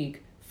this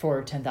week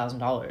for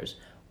 $10,000.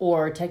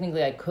 Or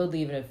technically I could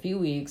leave in a few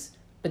weeks,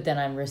 but then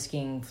I'm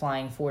risking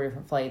flying 4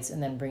 different flights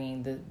and then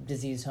bringing the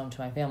disease home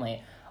to my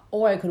family.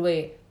 Or I could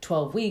wait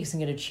 12 weeks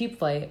and get a cheap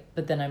flight,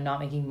 but then I'm not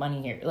making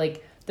money here.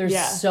 Like, there's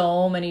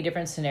so many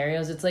different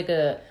scenarios. It's like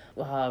a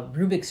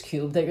Rubik's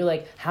Cube that you're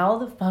like, how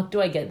the fuck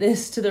do I get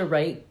this to the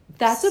right setting?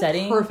 That's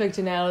a perfect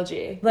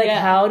analogy. Like,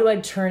 how do I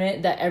turn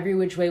it that every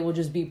which way will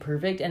just be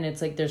perfect? And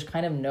it's like, there's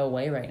kind of no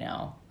way right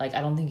now. Like,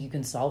 I don't think you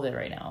can solve it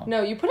right now.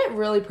 No, you put it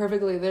really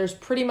perfectly. There's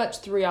pretty much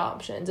 3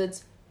 options.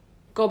 It's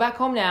go back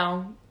home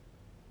now,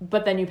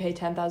 but then you pay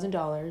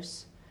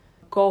 $10,000.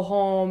 Go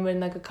home in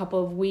like a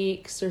couple of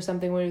weeks or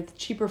something with a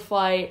cheaper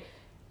flight,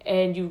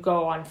 and you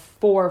go on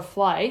 4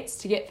 flights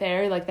to get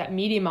there. Like, that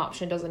medium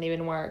option doesn't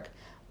even work.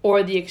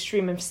 Or the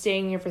extreme of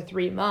staying here for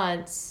 3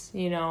 months,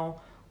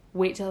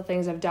 wait till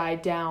things have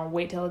died down,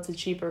 wait till it's a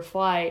cheaper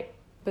flight,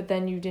 but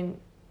then you didn't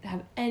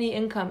have any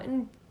income.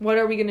 And what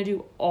are we going to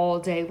do all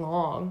day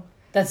long?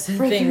 That's the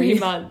for thing. 3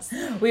 months.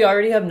 We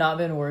already have not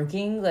been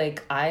working.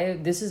 Like,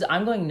 I'm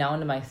going now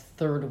into my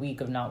 3rd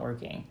week of not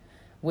working,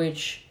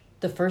 which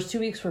the first 2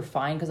 weeks were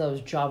fine because I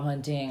was job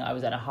hunting. I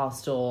was at a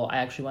hostel. I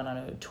actually went on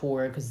a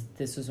tour because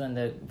this was when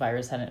the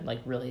virus hadn't like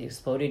really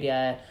exploded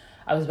yet.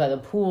 I was by the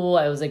pool.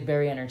 I was like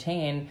very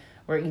entertained.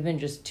 Where even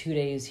just 2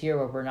 days here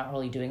where we're not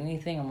really doing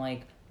anything, I'm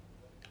like,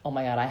 oh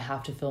my God, I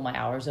have to fill my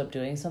hours up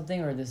doing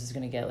something or this is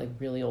going to get like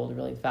really old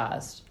really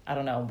fast. I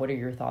don't know. What are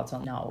your thoughts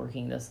on not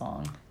working this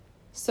long?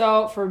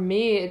 So for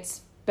me,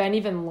 it's been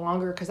even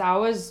longer because I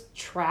was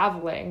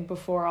traveling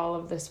before all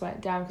of this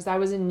went down because I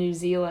was in New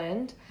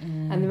Zealand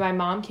and then my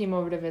mom came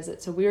over to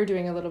visit. So we were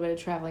doing a little bit of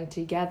traveling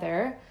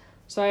together.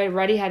 So I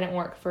already hadn't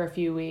worked for a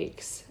few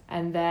weeks.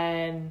 And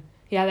then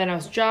I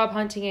was job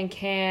hunting in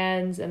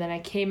Cairns and then I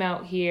came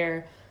out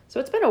here. So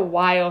it's been a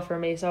while for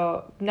me.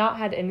 So not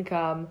had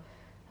income.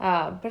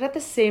 But at the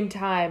same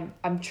time,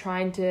 I'm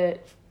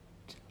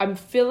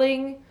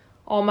filling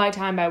all my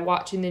time by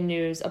watching the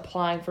news,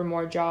 applying for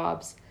more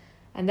jobs.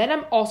 And then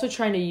I'm also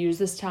trying to use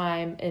this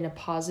time in a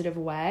positive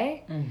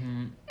way.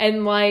 Mm-hmm.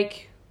 And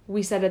like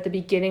we said at the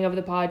beginning of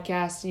the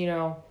podcast, you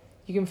know,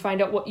 you can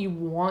find out what you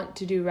want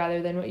to do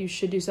rather than what you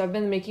should do. So I've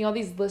been making all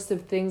these lists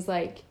of things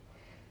like,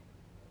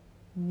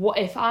 what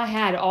if I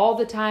had all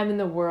the time in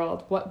the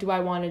world, what do I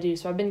want to do?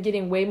 So I've been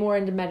getting way more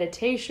into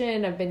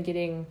meditation. I've been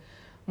getting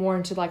more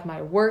into like my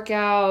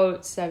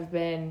workouts. I've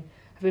been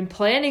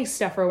planning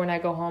stuff for when I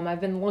go home. I've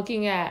been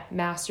looking at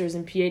master's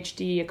and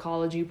PhD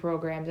ecology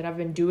programs, and I've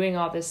been doing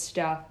all this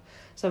stuff.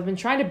 So I've been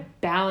trying to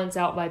balance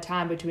out my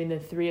time between the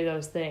 3 of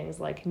those things,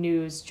 like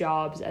news,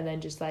 jobs, and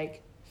then just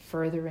like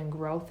furthering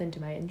growth into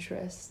my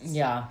interests.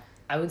 Yeah,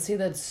 I would say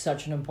that's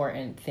such an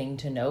important thing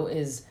to note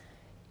is,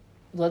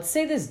 let's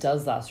say this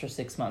does last for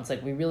 6 months.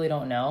 Like, we really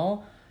don't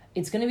know.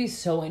 It's going to be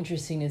so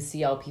interesting to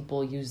see how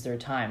people use their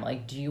time.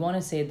 Like, do you want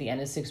to say at the end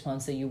of 6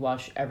 months that you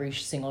watched every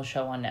single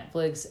show on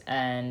Netflix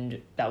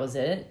and that was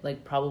it?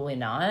 Like, probably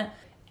not.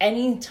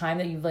 Any time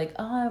that you've like,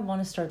 oh, I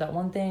want to start that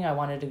one thing. I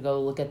wanted to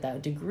go look at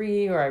that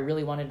degree, or I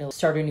really wanted to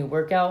start a new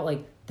workout.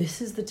 Like,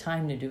 this is the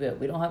time to do it.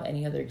 We don't have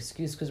any other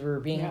excuse because we're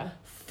being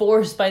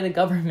forced by the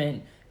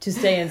government to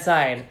stay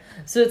inside.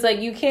 So it's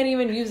like, you can't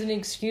even use an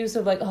excuse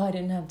of like, oh, I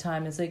didn't have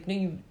time. It's like, no,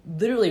 you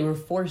literally were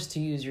forced to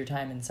use your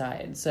time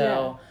inside.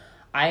 So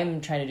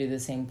I'm trying to do the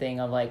same thing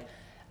of like,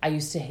 I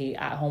used to hate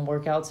at-home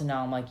workouts and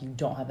now I'm like, you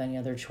don't have any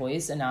other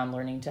choice. And now I'm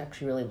learning to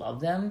actually really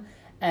love them.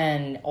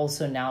 And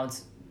also now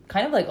it's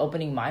kind of like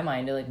opening my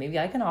mind to like, maybe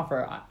I can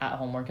offer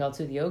at-home workouts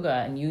with yoga.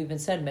 And you even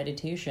said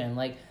meditation.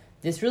 Like,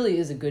 this really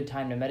is a good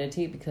time to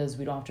meditate because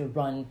we don't have to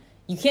run.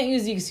 You can't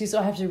use the excuse, oh,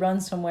 I have to run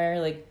somewhere.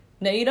 Like,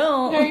 no, you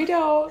don't. No, you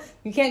don't.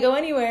 You can't go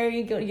anywhere.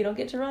 You don't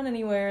get to run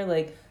anywhere.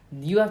 Like,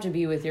 you have to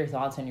be with your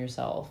thoughts and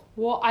yourself.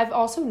 Well, I've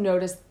also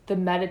noticed the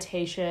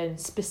meditation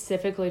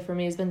specifically for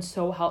me has been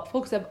so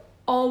helpful because I've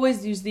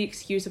always used the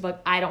excuse of like,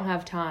 I don't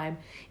have time.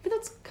 But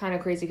that's kind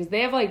of crazy because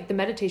they have like the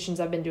meditations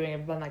I've been doing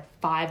have been like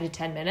 5 to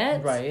 10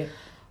 minutes. Right.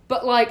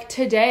 But like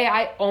today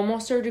I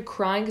almost started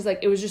crying because like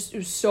it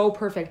was so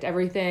perfect.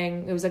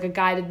 Everything, it was like a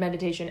guided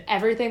meditation.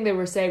 Everything they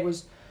were saying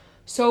was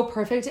so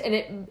perfect, and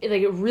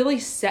it really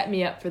set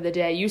me up for the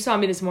day. You saw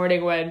me this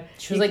morning when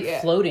she was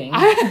like floating.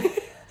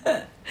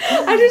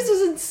 I just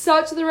was in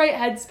such the right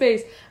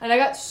headspace, and I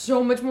got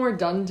so much more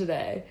done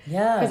today.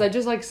 Yeah, because I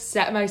just like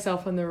set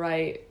myself on the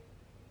right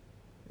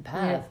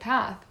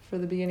path for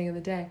the beginning of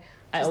the day.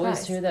 I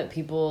always hear that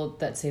people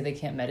that say they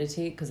can't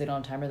meditate because they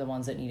don't have time are the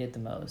ones that need it the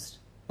most.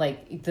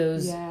 Like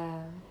those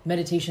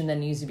meditation then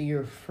needs to be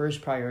your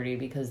first priority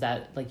because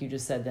that, like you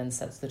just said, then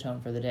sets the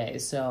tone for the day.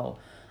 So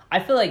I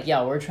feel like,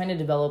 we're trying to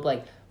develop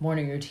like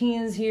morning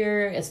routines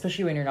here,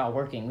 especially when you're not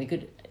working.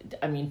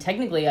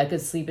 Technically I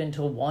could sleep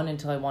until 1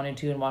 until I wanted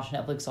to and watch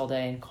Netflix all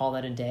day and call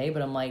that a day.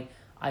 But I'm like,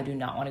 I do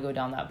not want to go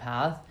down that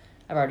path.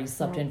 I've already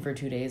slept in for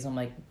 2 days. I'm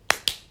like,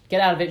 get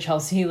out of it,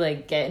 Chelsea.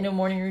 Like, get into a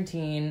morning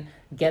routine,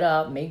 get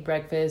up, make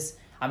breakfast.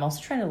 I'm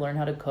also trying to learn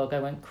how to cook. I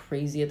went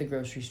crazy at the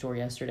grocery store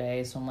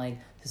yesterday. So I'm like,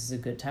 this is a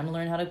good time to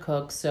learn how to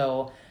cook.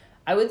 So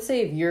I would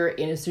say if you're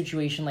in a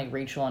situation like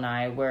Rachel and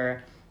I,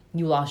 where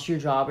you lost your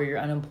job or you're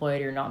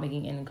unemployed or you're not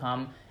making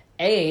income,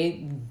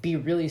 be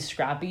really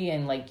scrappy,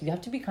 and like you have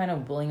to be kind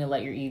of willing to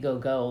let your ego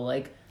go.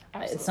 Like,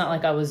 absolutely. It's not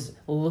like I was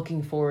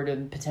looking forward to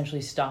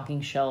potentially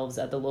stocking shelves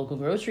at the local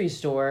grocery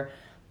store,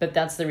 but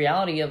that's the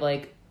reality of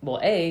like, well,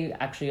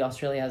 actually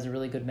Australia has a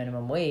really good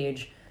minimum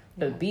wage,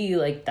 but B,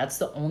 like that's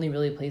the only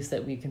really place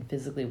that we can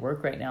physically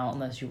work right now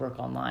unless you work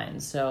online.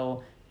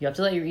 So you have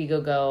to let your ego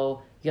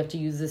go. You have to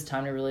use this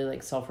time to really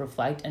like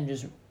self-reflect and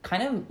just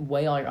kind of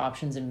weigh all your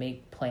options and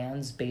make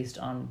plans based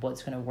on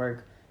what's going to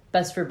work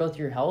best for both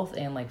your health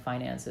and like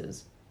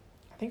finances.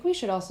 I think we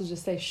should also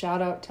just say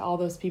shout out to all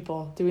those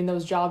people doing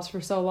those jobs for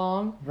so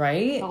long.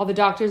 Right? All the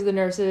doctors, the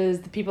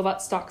nurses, the people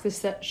that stock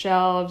the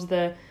shelves,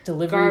 the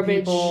delivery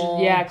garbage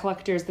people.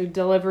 Collectors, the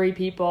delivery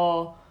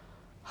people.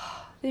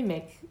 They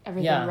make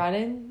everything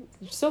running.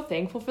 I'm so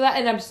thankful for that.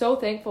 And I'm so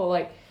thankful,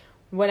 like,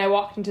 when I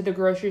walked into the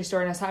grocery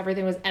store and I saw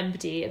everything was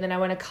empty, and then I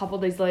went a couple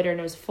days later and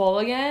it was full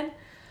again.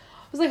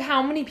 I was like,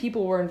 how many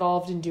people were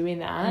involved in doing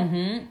that?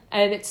 Mm-hmm.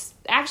 And it's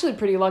actually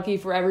pretty lucky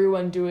for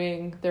everyone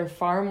doing their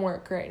farm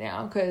work right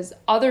now, because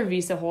other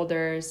visa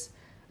holders,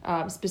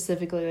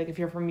 specifically, like if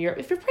you're from Europe,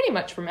 if you're pretty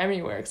much from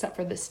anywhere except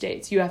for the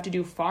States, you have to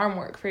do farm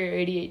work for your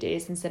 88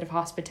 days instead of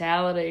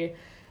hospitality.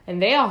 And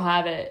they all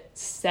have it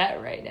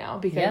set right now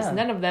because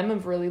none of them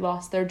have really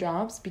lost their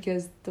jobs,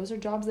 because those are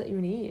jobs that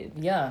you need.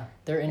 Yeah,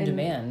 they're in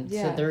demand.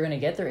 Yeah. So they're going to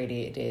get their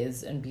 88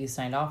 days and be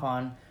signed off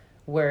on,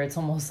 where it's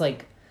almost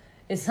like,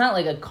 it's not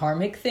like a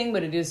karmic thing,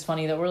 but it is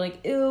funny that we're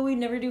like, ew, we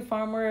never do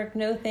farm work,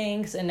 no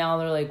thanks. And now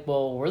they're like,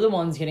 well, we're the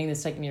ones getting the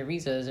second year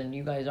visas and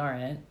you guys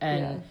aren't.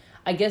 And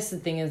I guess the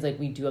thing is, like,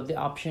 we do have the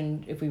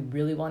option if we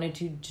really wanted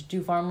to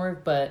do farm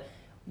work, but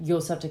you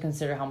also have to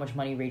consider how much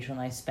money Rachel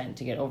and I spent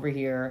to get over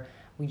here.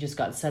 We just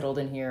got settled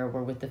in here.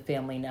 We're with the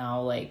family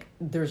now. Like,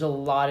 there's a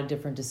lot of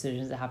different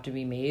decisions that have to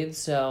be made.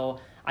 So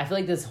I feel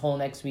like this whole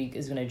next week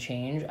is going to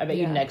change. I bet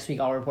you next week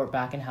I'll report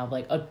back and have,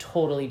 like, a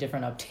totally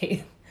different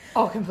update.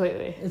 Oh,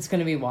 completely. It's going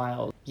to be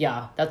wild.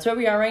 Yeah, that's where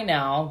we are right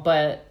now.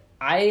 But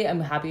I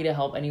am happy to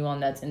help anyone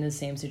that's in the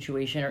same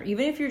situation. Or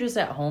even if you're just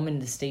at home in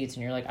the States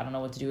and you're like, I don't know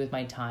what to do with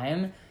my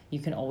time, you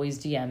can always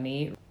DM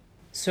me.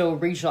 So,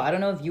 Rachel, I don't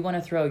know if you want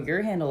to throw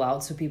your handle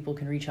out so people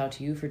can reach out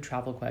to you for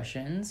travel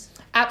questions.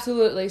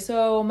 Absolutely.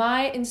 So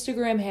my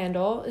Instagram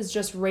handle is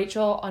just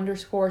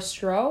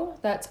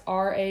Rachel_Stroh. That's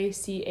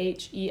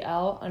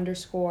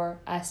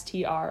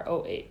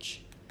RACHEL_STROH.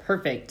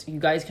 Perfect. You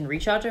guys can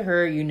reach out to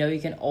her. You know, you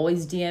can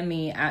always DM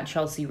me at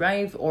Chelsea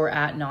Rife or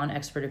at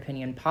Non-Expert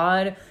Opinion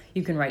Pod.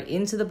 You can write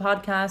into the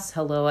podcast,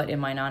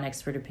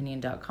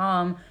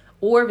 hello@inmynonexpertopinion.com,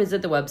 or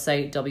visit the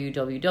website,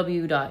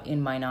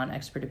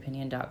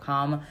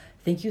 www.inmynonexpertopinion.com.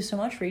 Thank you so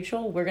much,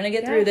 Rachel. We're going to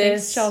get through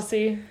this. Thanks,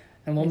 Chelsea.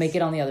 And we'll make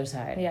it on the other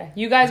side. Yeah,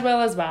 you guys will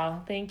as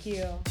well. Thank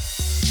you.